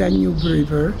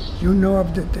River. You know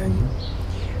of the Danube?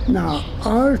 Now,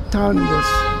 our town was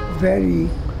very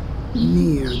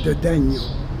near the Danube.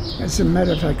 As a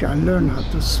matter of fact, I learned how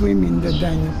to swim in the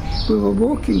Danube. We were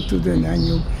walking to the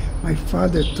Danube. My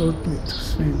father taught me to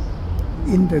swim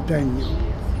in the Danube.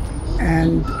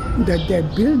 And that they're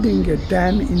building a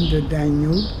dam in the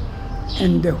Danube,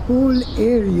 and the whole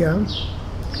area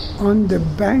on the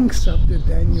banks of the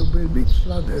Danube will be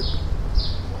flooded.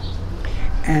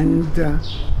 And the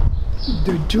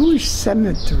Jewish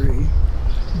cemetery,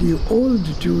 the old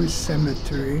Jewish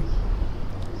cemetery,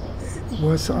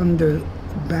 was on the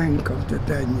bank of the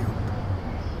Danube.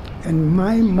 And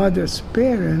my mother's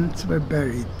parents were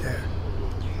buried there.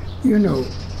 You know,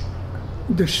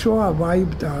 the Shoah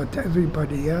wiped out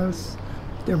everybody else.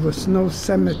 There was no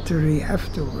cemetery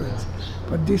afterwards,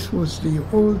 but this was the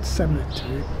old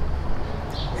cemetery.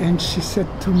 And she said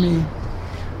to me,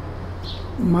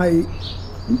 my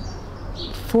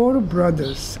 4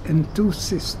 brothers and 2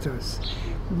 sisters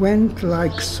went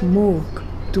like smoke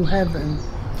to heaven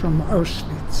from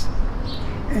Auschwitz.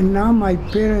 and now my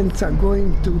parents are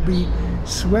going to be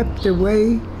swept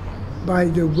away by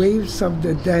the waves of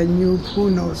the Danube,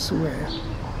 who knows where.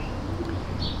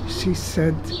 She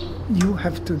said, you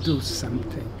have to do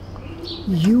something.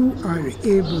 You are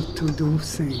able to do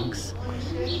things.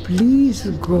 Please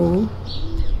go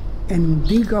and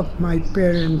dig up my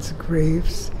parents'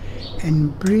 graves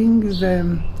and bring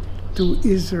them to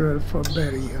Israel for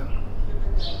burial.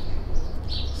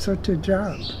 Such a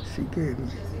job she gave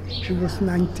me. She was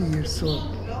 90 years old.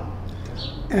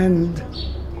 And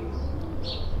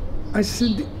I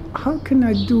said, how can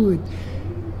I do it?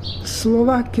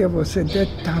 Slovakia was at that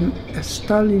time a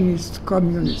Stalinist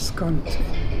communist country.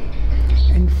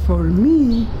 And for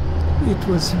me, it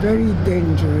was very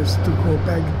dangerous to go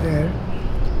back there,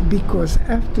 because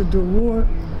after the war,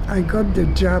 I got the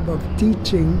job of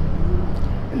teaching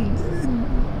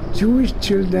Jewish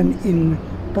children in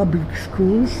public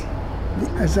schools.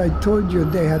 As I told you,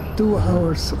 they had 2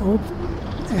 hours off,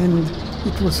 and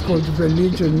it was called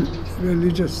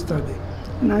religious study.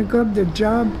 And I got the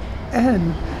job,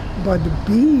 but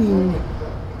being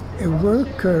a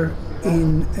worker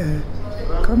in a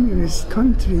communist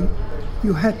country,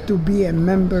 you had to be a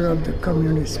member of the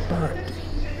Communist Party.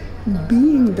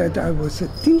 Being that I was a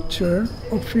teacher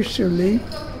officially,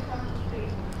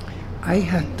 I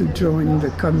had to join the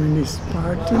Communist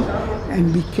Party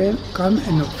and become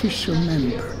an official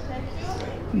member.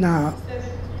 Now,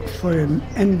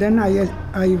 and then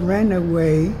I ran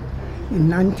away in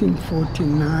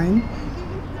 1949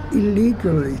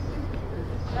 illegally.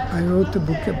 I wrote a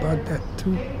book about that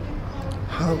too.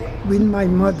 How with my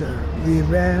mother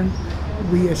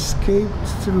we escaped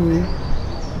through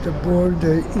the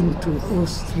border into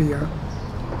Austria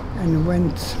and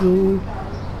went through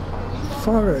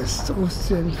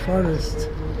Austrian forest.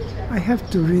 I have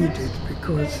to read it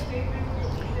because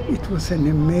it was an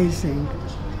amazing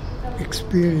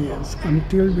experience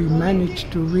until we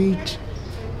managed to reach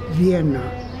Vienna,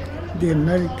 the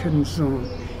American zone.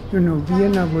 You know,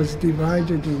 Vienna was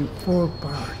divided in 4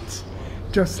 parts,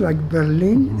 just like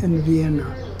Berlin and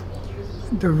Vienna.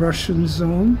 The Russian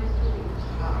zone,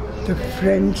 the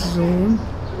French zone,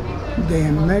 the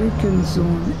American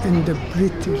zone, and the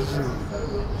British zone.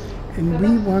 And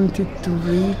we wanted to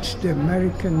reach the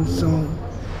American zone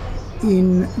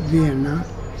in Vienna,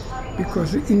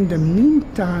 because in the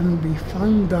meantime we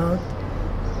found out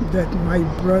that my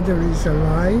brother is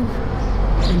alive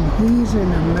and he's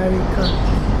in America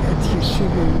at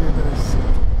Yeshiva University.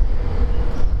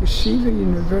 Yeshiva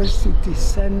University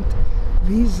sent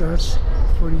visas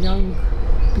for young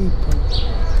people.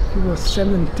 He was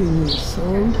 17 years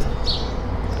old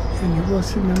and he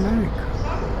was in America.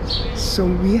 So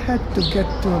we had to get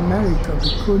to America.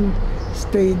 We couldn't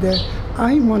stay there.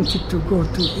 I wanted to go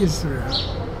to Israel,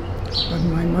 but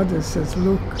my mother says,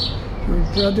 look, your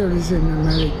brother is in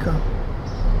America.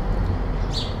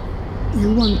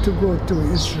 You want to go to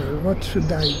Israel, what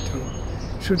should I do?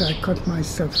 Should I cut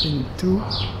myself in 2?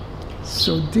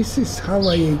 So this is how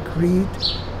I agreed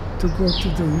to go to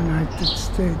the United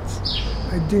States.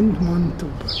 I didn't want to,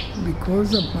 but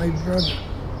because of my brother,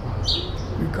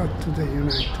 we got to the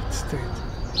United States.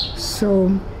 So,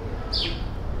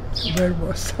 where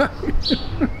was I?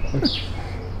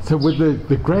 So with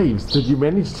the graves, did you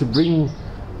manage to bring,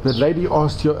 the lady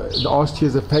asked you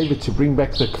as a favor to bring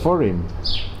back the kforim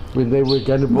when they were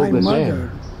going to build the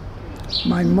dam?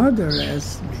 My mother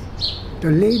asked me.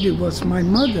 The lady was my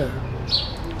mother.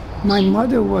 My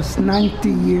mother was 90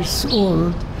 years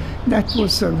old. That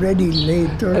was already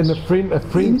later. And a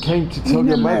friend came to tell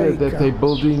your mother that they're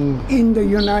building... In the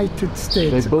United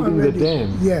States. They're building already, the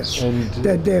dam. Yes, and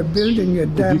that they're building a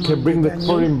dam. You can bring the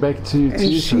kforim back to And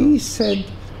Israel. she said,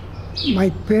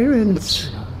 my parents'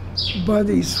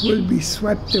 bodies will be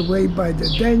swept away by the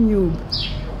Danube.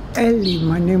 Ellie,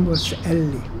 my name was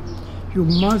Ellie. You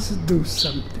must do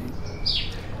something.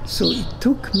 So it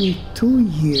took me 2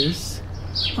 years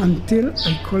until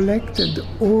I collected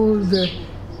all the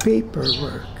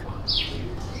paperwork.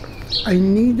 I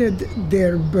needed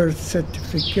their birth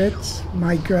certificates,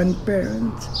 my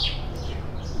grandparents,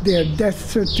 their death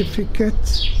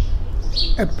certificates,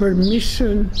 a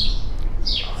permission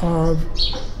of,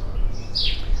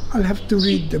 I'll have to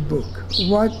read the book,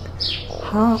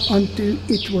 until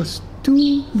it was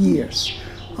 2 years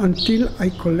until I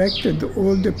collected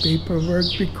all the paperwork,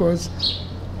 because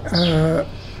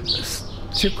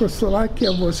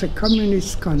Czechoslovakia was a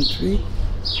communist country,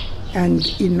 and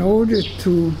in order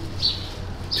to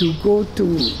go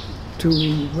to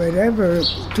wherever,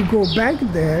 to go back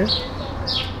there,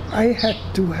 I had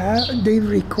to have, they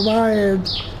required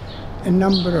a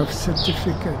number of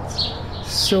certificates,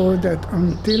 so that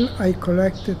until I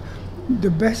collected,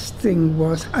 the best thing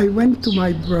was I went to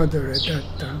my brother at that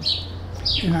time,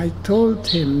 and I told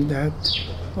him that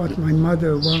what my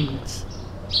mother wants,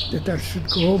 that I should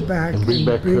go back and bring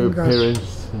back her up.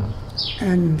 parents.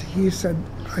 And he said,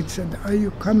 I said, are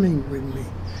you coming with me?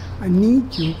 I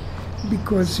need you,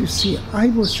 because you see, I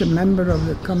was a member of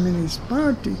the Communist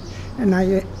Party, and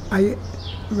I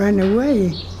ran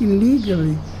away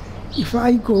illegally. If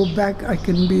I go back, I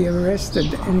can be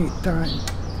arrested any time,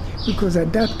 because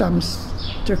at that time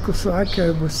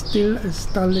Czechoslovakia was still a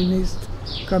Stalinist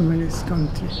communist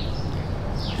country.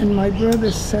 And my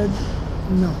brother said,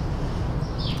 no,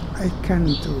 I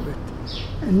can't do it.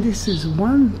 And this is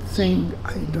one thing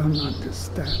I don't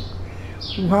understand,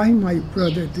 why my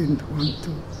brother didn't want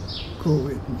to go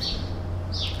with me.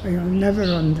 I'll never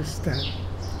understand.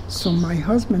 So my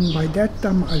husband, by that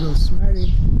time I was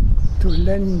married to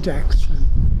Len Jackson.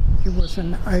 He was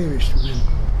an Irishman.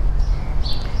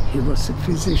 He was a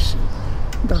physician,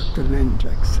 Dr. Len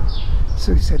Jackson.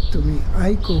 So he said to me,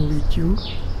 I go with you,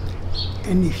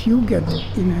 and if you get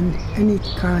in any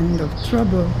kind of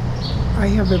trouble, I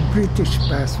have a British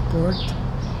passport.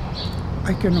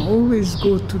 I can always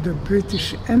go to the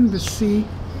British embassy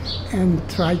and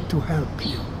try to help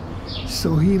you.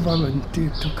 So he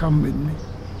volunteered to come with me.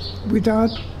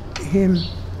 Without him,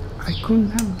 I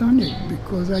couldn't have done it,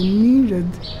 because I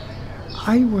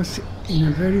was in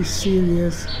a very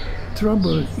serious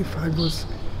trouble if I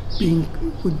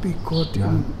would be caught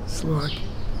in Slovakia.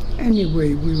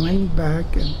 Anyway, we went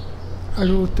back and I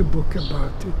wrote a book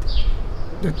about it.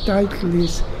 The title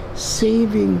is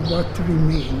Saving What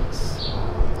Remains.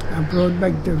 I brought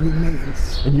back the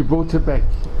remains. And you brought it back?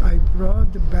 I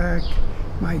brought back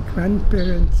my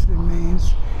grandparents'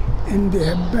 remains, and they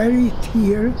are buried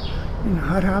here in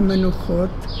Har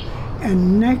HaMenuchot,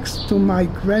 and next to my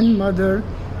grandmother,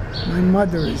 my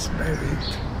mother is buried.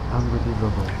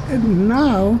 Unbelievable. And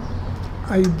now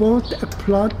I bought a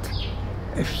plot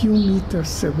a few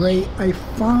meters away. I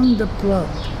found the plot.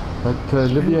 But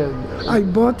Livia, I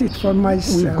bought it for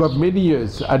myself. we've got many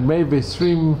years. At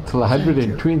Mayvestream till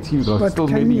 120, we've got but still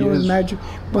can many you years. imagine?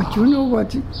 But you know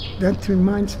what? That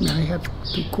reminds me, I have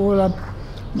to call up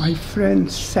my friend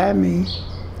Sammy.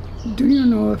 Do you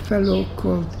know a fellow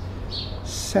called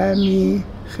Sammy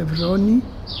Chevroni?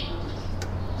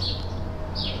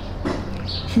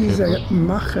 He's a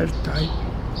Macher type.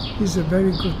 He's a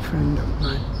very good friend of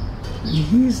mine. And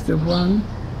he's the one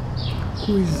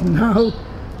who is now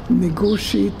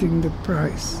negotiating the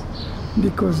price,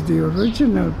 because the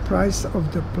original price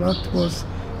of the plot was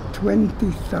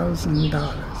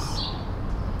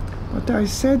 $20,000. But I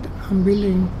said, I'm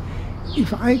willing,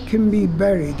 if I can be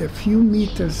buried a few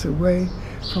meters away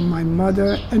from my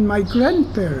mother and my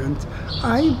grandparents.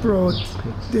 I brought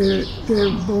their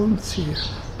bones here.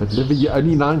 But Livia, you're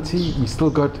only 90, we still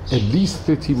got at least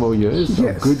 30 more years,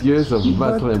 Yes. of good years of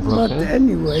Mazel and But Bracha.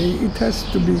 anyway, it has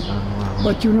to be.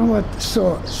 But you know what?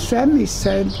 So Sammy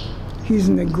said he's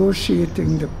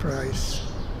negotiating the price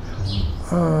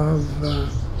of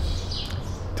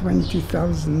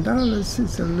 $20,000.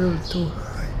 It's a little too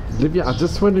high. Livia, I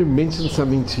just want to mention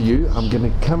something to you. I'm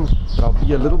going to come, I'll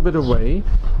be a little bit away.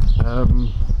 I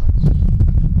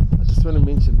just want to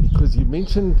mention, because you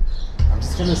mentioned, I'm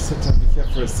just going to sit over here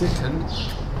for a second,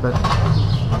 but,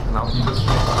 and I'll be looking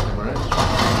at the camera.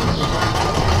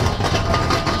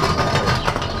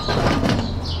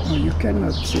 No, you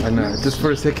cannot see. I know, just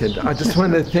for a second. I just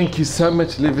want to thank you so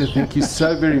much, Livia. Thank you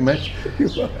so very much.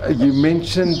 You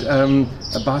mentioned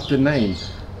about the name.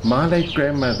 My late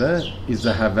grandmother is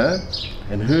Zahava,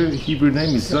 and her Hebrew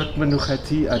name is Zot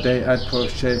Menuchati Adei Ad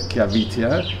Poshev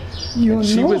Kiavitia. You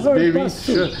She know was her buried,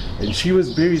 pasuk. and she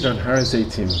was buried on Har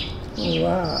HaZeitim.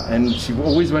 Wow. And she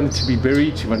always wanted to be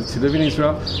buried. She wanted to live in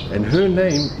Israel, and her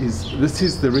name is. This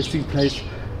is the resting place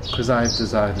because I've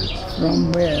decided.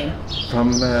 From where?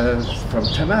 From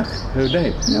Tanakh, her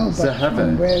name. No, but Zahava.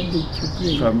 from where did you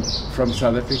bring? From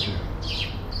South Africa.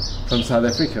 From South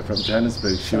Africa, from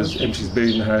Johannesburg. And she's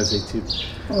buried in Har HaZeitim.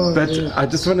 Oh, But really? I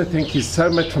just want to thank you so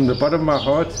much from the bottom of my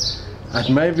heart. At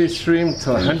Mayvestream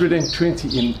till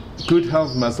 120 in good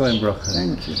health, Mazel and Bracha.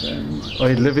 Thank you very much. Oh,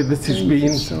 Livia, this has Thank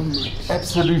been you so much.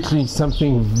 absolutely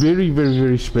something very, very,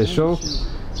 very special.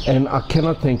 And I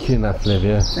cannot thank you enough,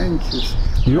 Livia. Thank you.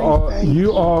 You Thank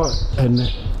are an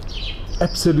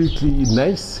absolutely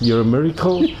nice, you're a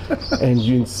miracle, and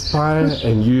you inspire,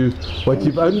 and what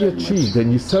you've only achieved,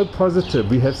 and you're so positive.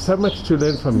 We have so much to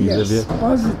learn from you, Yes, Livia.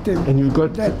 positive. And you've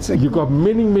got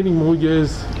many, many more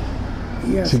years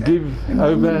Yes, to give and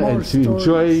many over more and to stories.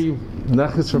 enjoy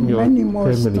nachas from your Many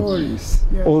more family. stories.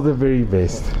 Yes. All the very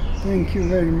best. Thank you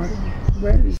very much.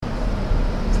 Where is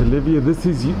So So Livia, this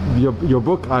is your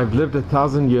book, I've Lived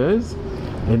 1,000 Years.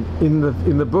 And in the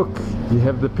book, you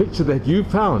have the picture that you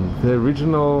found, the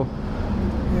original.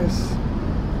 Yes.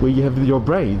 Where you have your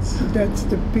braids. That's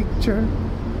the picture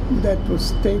that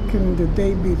was taken the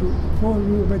day before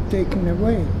we were taken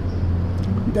away.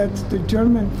 That's the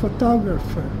German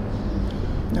photographer.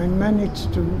 I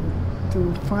managed to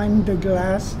find the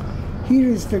glass. Here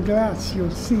is the glass, you'll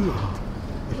see it.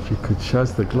 If you could show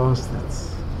us the glass,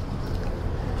 that's...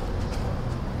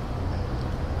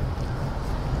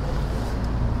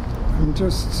 I'm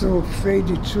just so afraid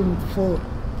it shouldn't fall.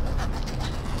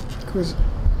 Because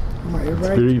my it's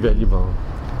right... very valuable.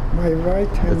 My right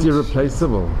hand... It's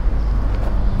irreplaceable.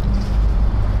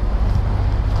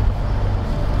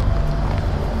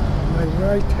 My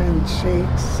right hand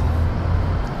shakes.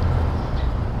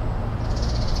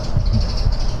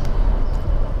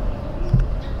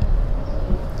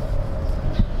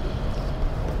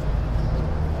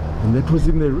 And that was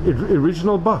in the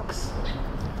original box.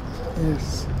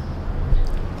 Yes.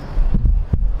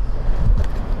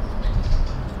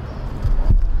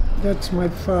 That's my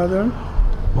father.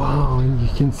 Wow, and you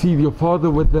can see your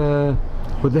father with the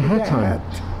hat on.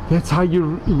 That's how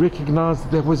you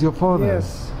recognized that was your father.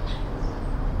 Yes.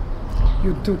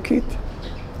 You took it.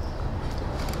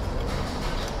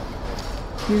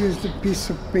 Here is the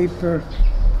piece of paper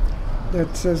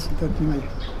that says that my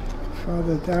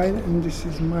father died, and this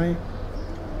is my...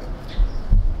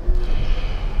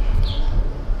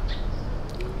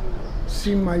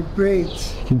 See my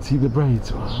braids. You can see the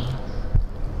braids. Wow.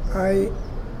 I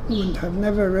would have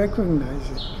never recognized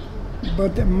it,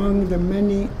 but among the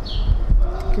many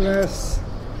glass...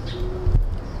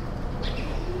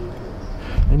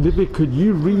 And Livia, could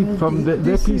you read from that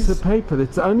piece of paper?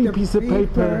 That's the only piece of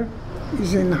paper.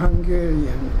 Is in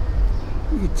Hungarian.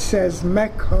 It says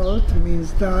meghalt,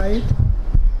 means died,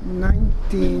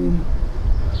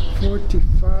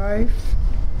 1945,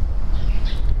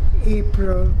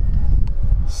 April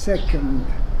 2nd,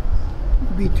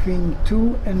 between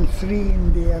 2 and 3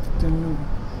 in the afternoon.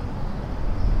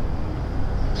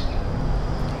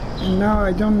 And now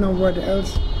I don't know what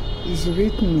else is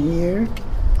written here,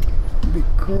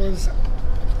 because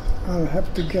I'll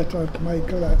have to get out my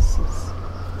glasses.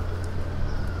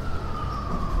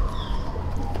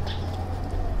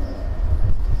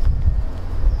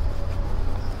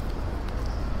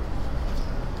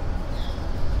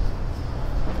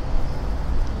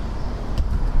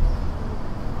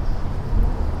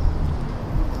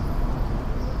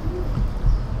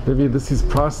 Livia, this is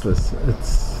priceless.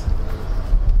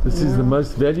 This is the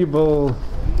most valuable.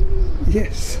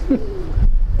 Yes.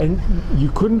 And you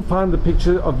couldn't find the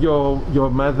picture of your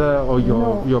mother or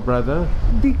your brother?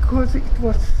 Because it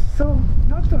was so,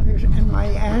 not only, and my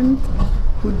aunt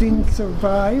who didn't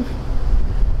survive,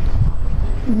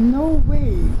 no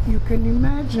way, you can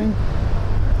imagine,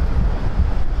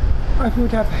 I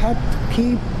would have had to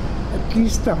keep at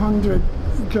least 100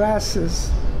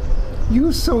 glasses.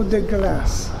 You saw the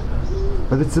glass.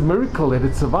 But it's a miracle that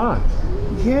it survived.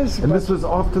 Yes. And this was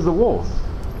after the war.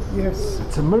 Yes.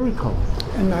 It's a miracle.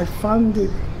 And I found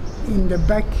it in the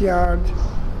backyard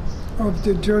of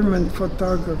the German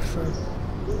photographer.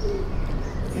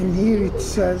 And here it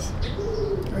says,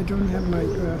 I don't have my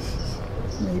glasses.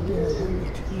 Maybe I have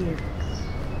it here.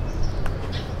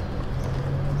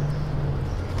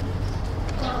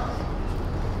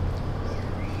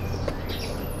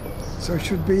 So I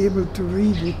should be able to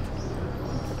read it.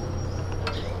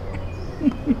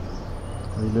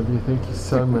 Livia, thank you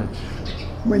so much.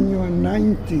 When you are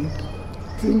 90,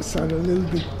 things are a little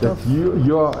bit tough.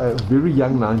 You are a very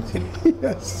young 90.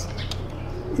 Yes.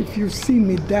 If you see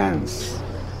me dance,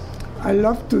 I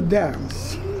love to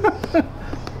dance.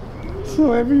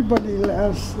 So everybody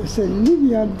laughs. They say,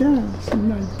 Livia, dance.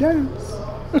 And I dance.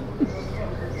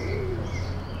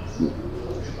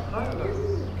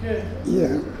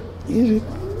 Yeah. Here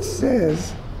it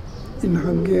says in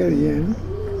Hungarian,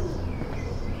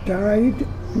 died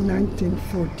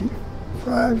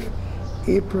 1945,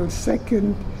 April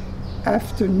 2nd,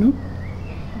 afternoon,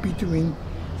 between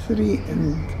 3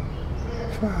 and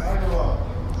 5.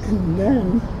 And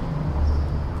then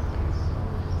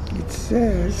it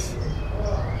says,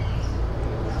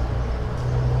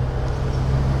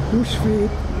 Auchwitz,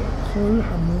 Hol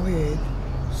Hamoed,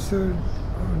 Third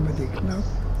harmadik nap,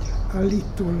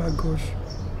 állítólagos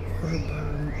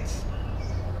Orbánc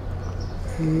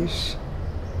és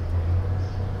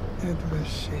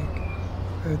nedvesség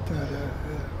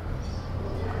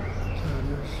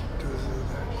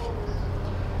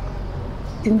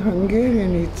In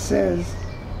Hungarian it says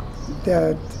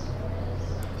that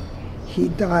he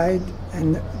died,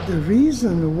 and the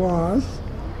reason was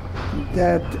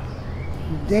that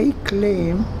they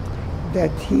claim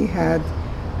that he had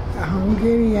a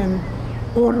Hungarian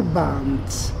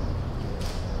orbands,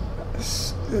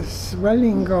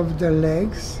 swelling of the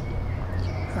legs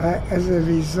as a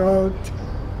result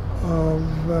of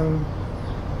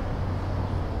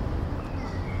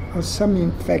some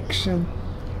infection.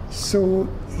 So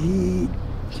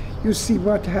you see,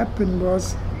 what happened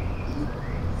was,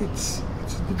 it's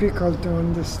difficult to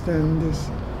understand this,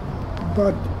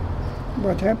 but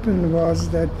what happened was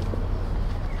that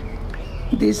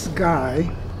this guy,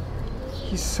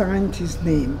 he signed his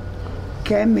name,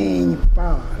 Kemény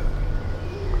Pál.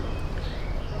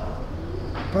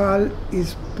 Pál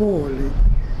is Paul in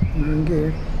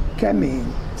Hungarian. Kemény,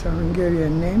 it's a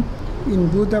Hungarian name, in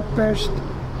Budapest,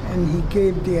 and he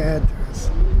gave the address,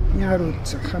 Nyár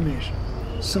utca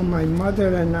 5. So my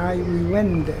mother and I, we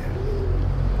went there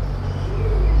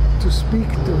to speak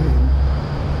to him,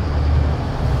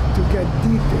 to get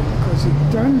detail, because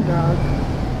it turned out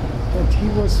that he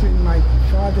was with my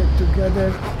father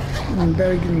together in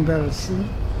Bergen-Belsen,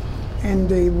 and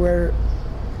they were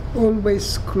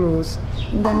always close.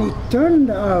 And then it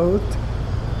turned out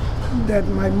that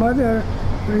my mother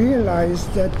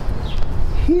realized that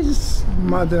his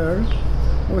mother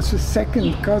was a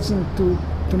second cousin to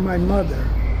my mother.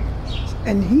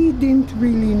 And he didn't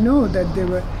really know that they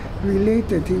were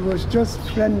related. He was just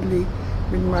friendly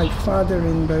with my father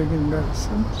in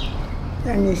Bergen-Belsen.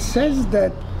 And he says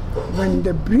that when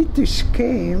the British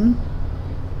came,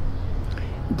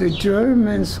 the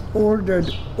Germans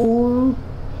ordered all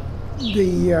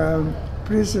the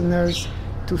prisoners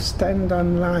to stand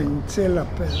on line,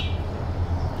 Zellapel.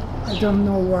 I don't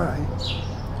know why.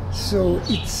 So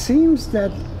it seems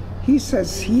that he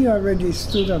says he already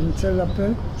stood on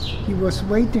Zellapel. He was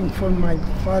waiting for my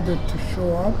father to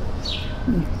show up.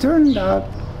 And it turned out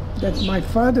that my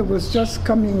father was just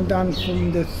coming down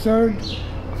from the third,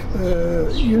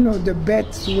 the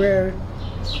beds were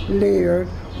layered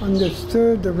on the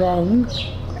third rung,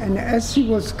 and as he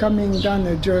was coming down,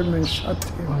 a German shot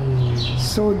him.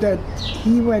 So that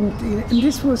he went in, and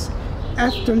this was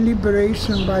after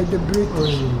liberation by the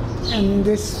British. And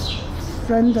this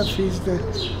friend of his, the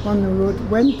one who wrote,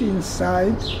 went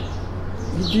inside.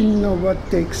 He didn't know what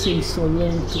takes him so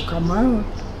long to come out.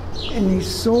 And he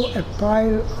saw a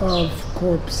pile of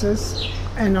corpses,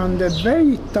 and on the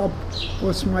very top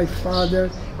was my father,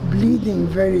 bleeding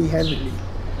very heavily.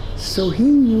 So he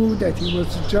knew that he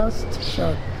was just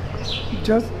shot,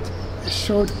 just a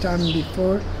short time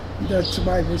before. That's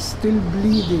why he was still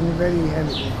bleeding very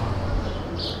heavily.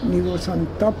 And he was on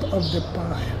top of the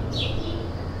pile.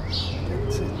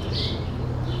 That's it.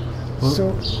 Well,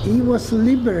 so he was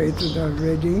liberated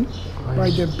already by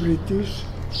the British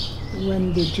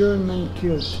when the German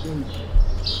killed him.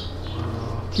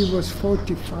 He was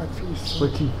 45 years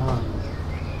old. 45.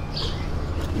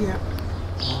 Yeah.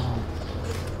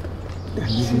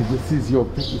 This is your.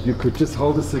 If you could just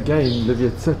hold us again, Livia.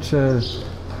 It's such a.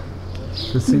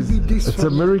 It's a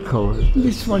miracle.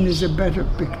 This one is a better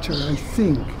picture, I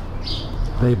think.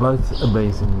 They're both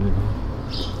amazing, Livia.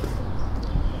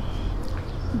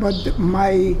 But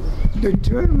the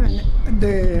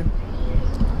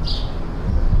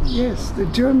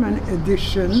German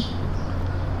edition.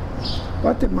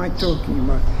 What am I talking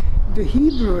about? The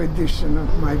Hebrew edition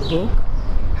of my book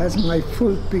has my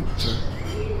full picture.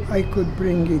 I could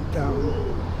bring it down,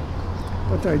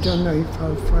 but I don't know if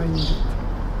I'll find it.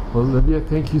 Well, Livia,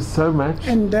 thank you so much.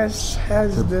 And this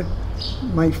has the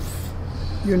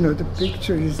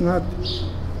picture is not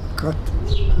cut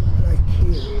like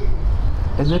here.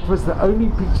 And that was the only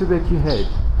picture that you had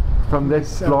from that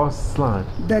glass slide?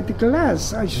 That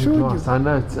glass, I showed you. I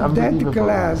know, it's unbelievable. That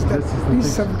glass, that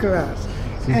piece of glass.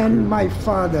 And my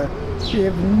father, we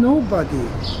have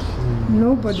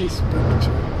nobody's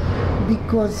picture.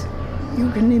 Because you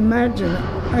can imagine,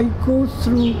 I go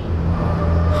through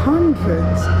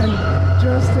hundreds and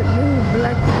just a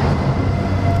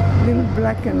little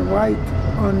black and white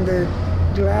on the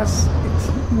glass, it's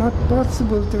not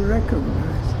possible to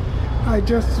recognize. I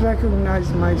just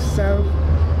recognize myself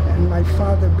and my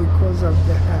father because of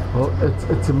the hat. Well,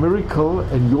 it's a miracle,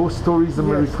 and your story is a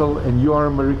miracle, and you are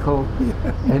a miracle.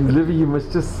 Yeah. And Livia,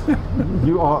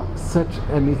 you are such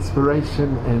an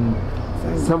inspiration, and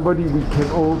somebody we can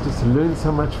all just learn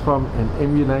so much from and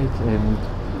emulate and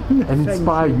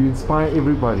inspire. You inspire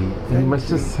everybody. And you must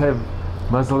just have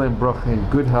mazel and bracha and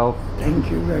good health. Thank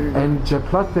you very much. And the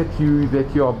plot that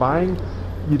you are buying,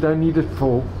 you don't need it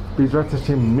for Bezrat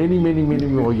Hashem many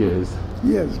more years.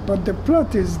 Yes, but the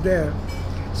plot is there.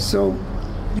 So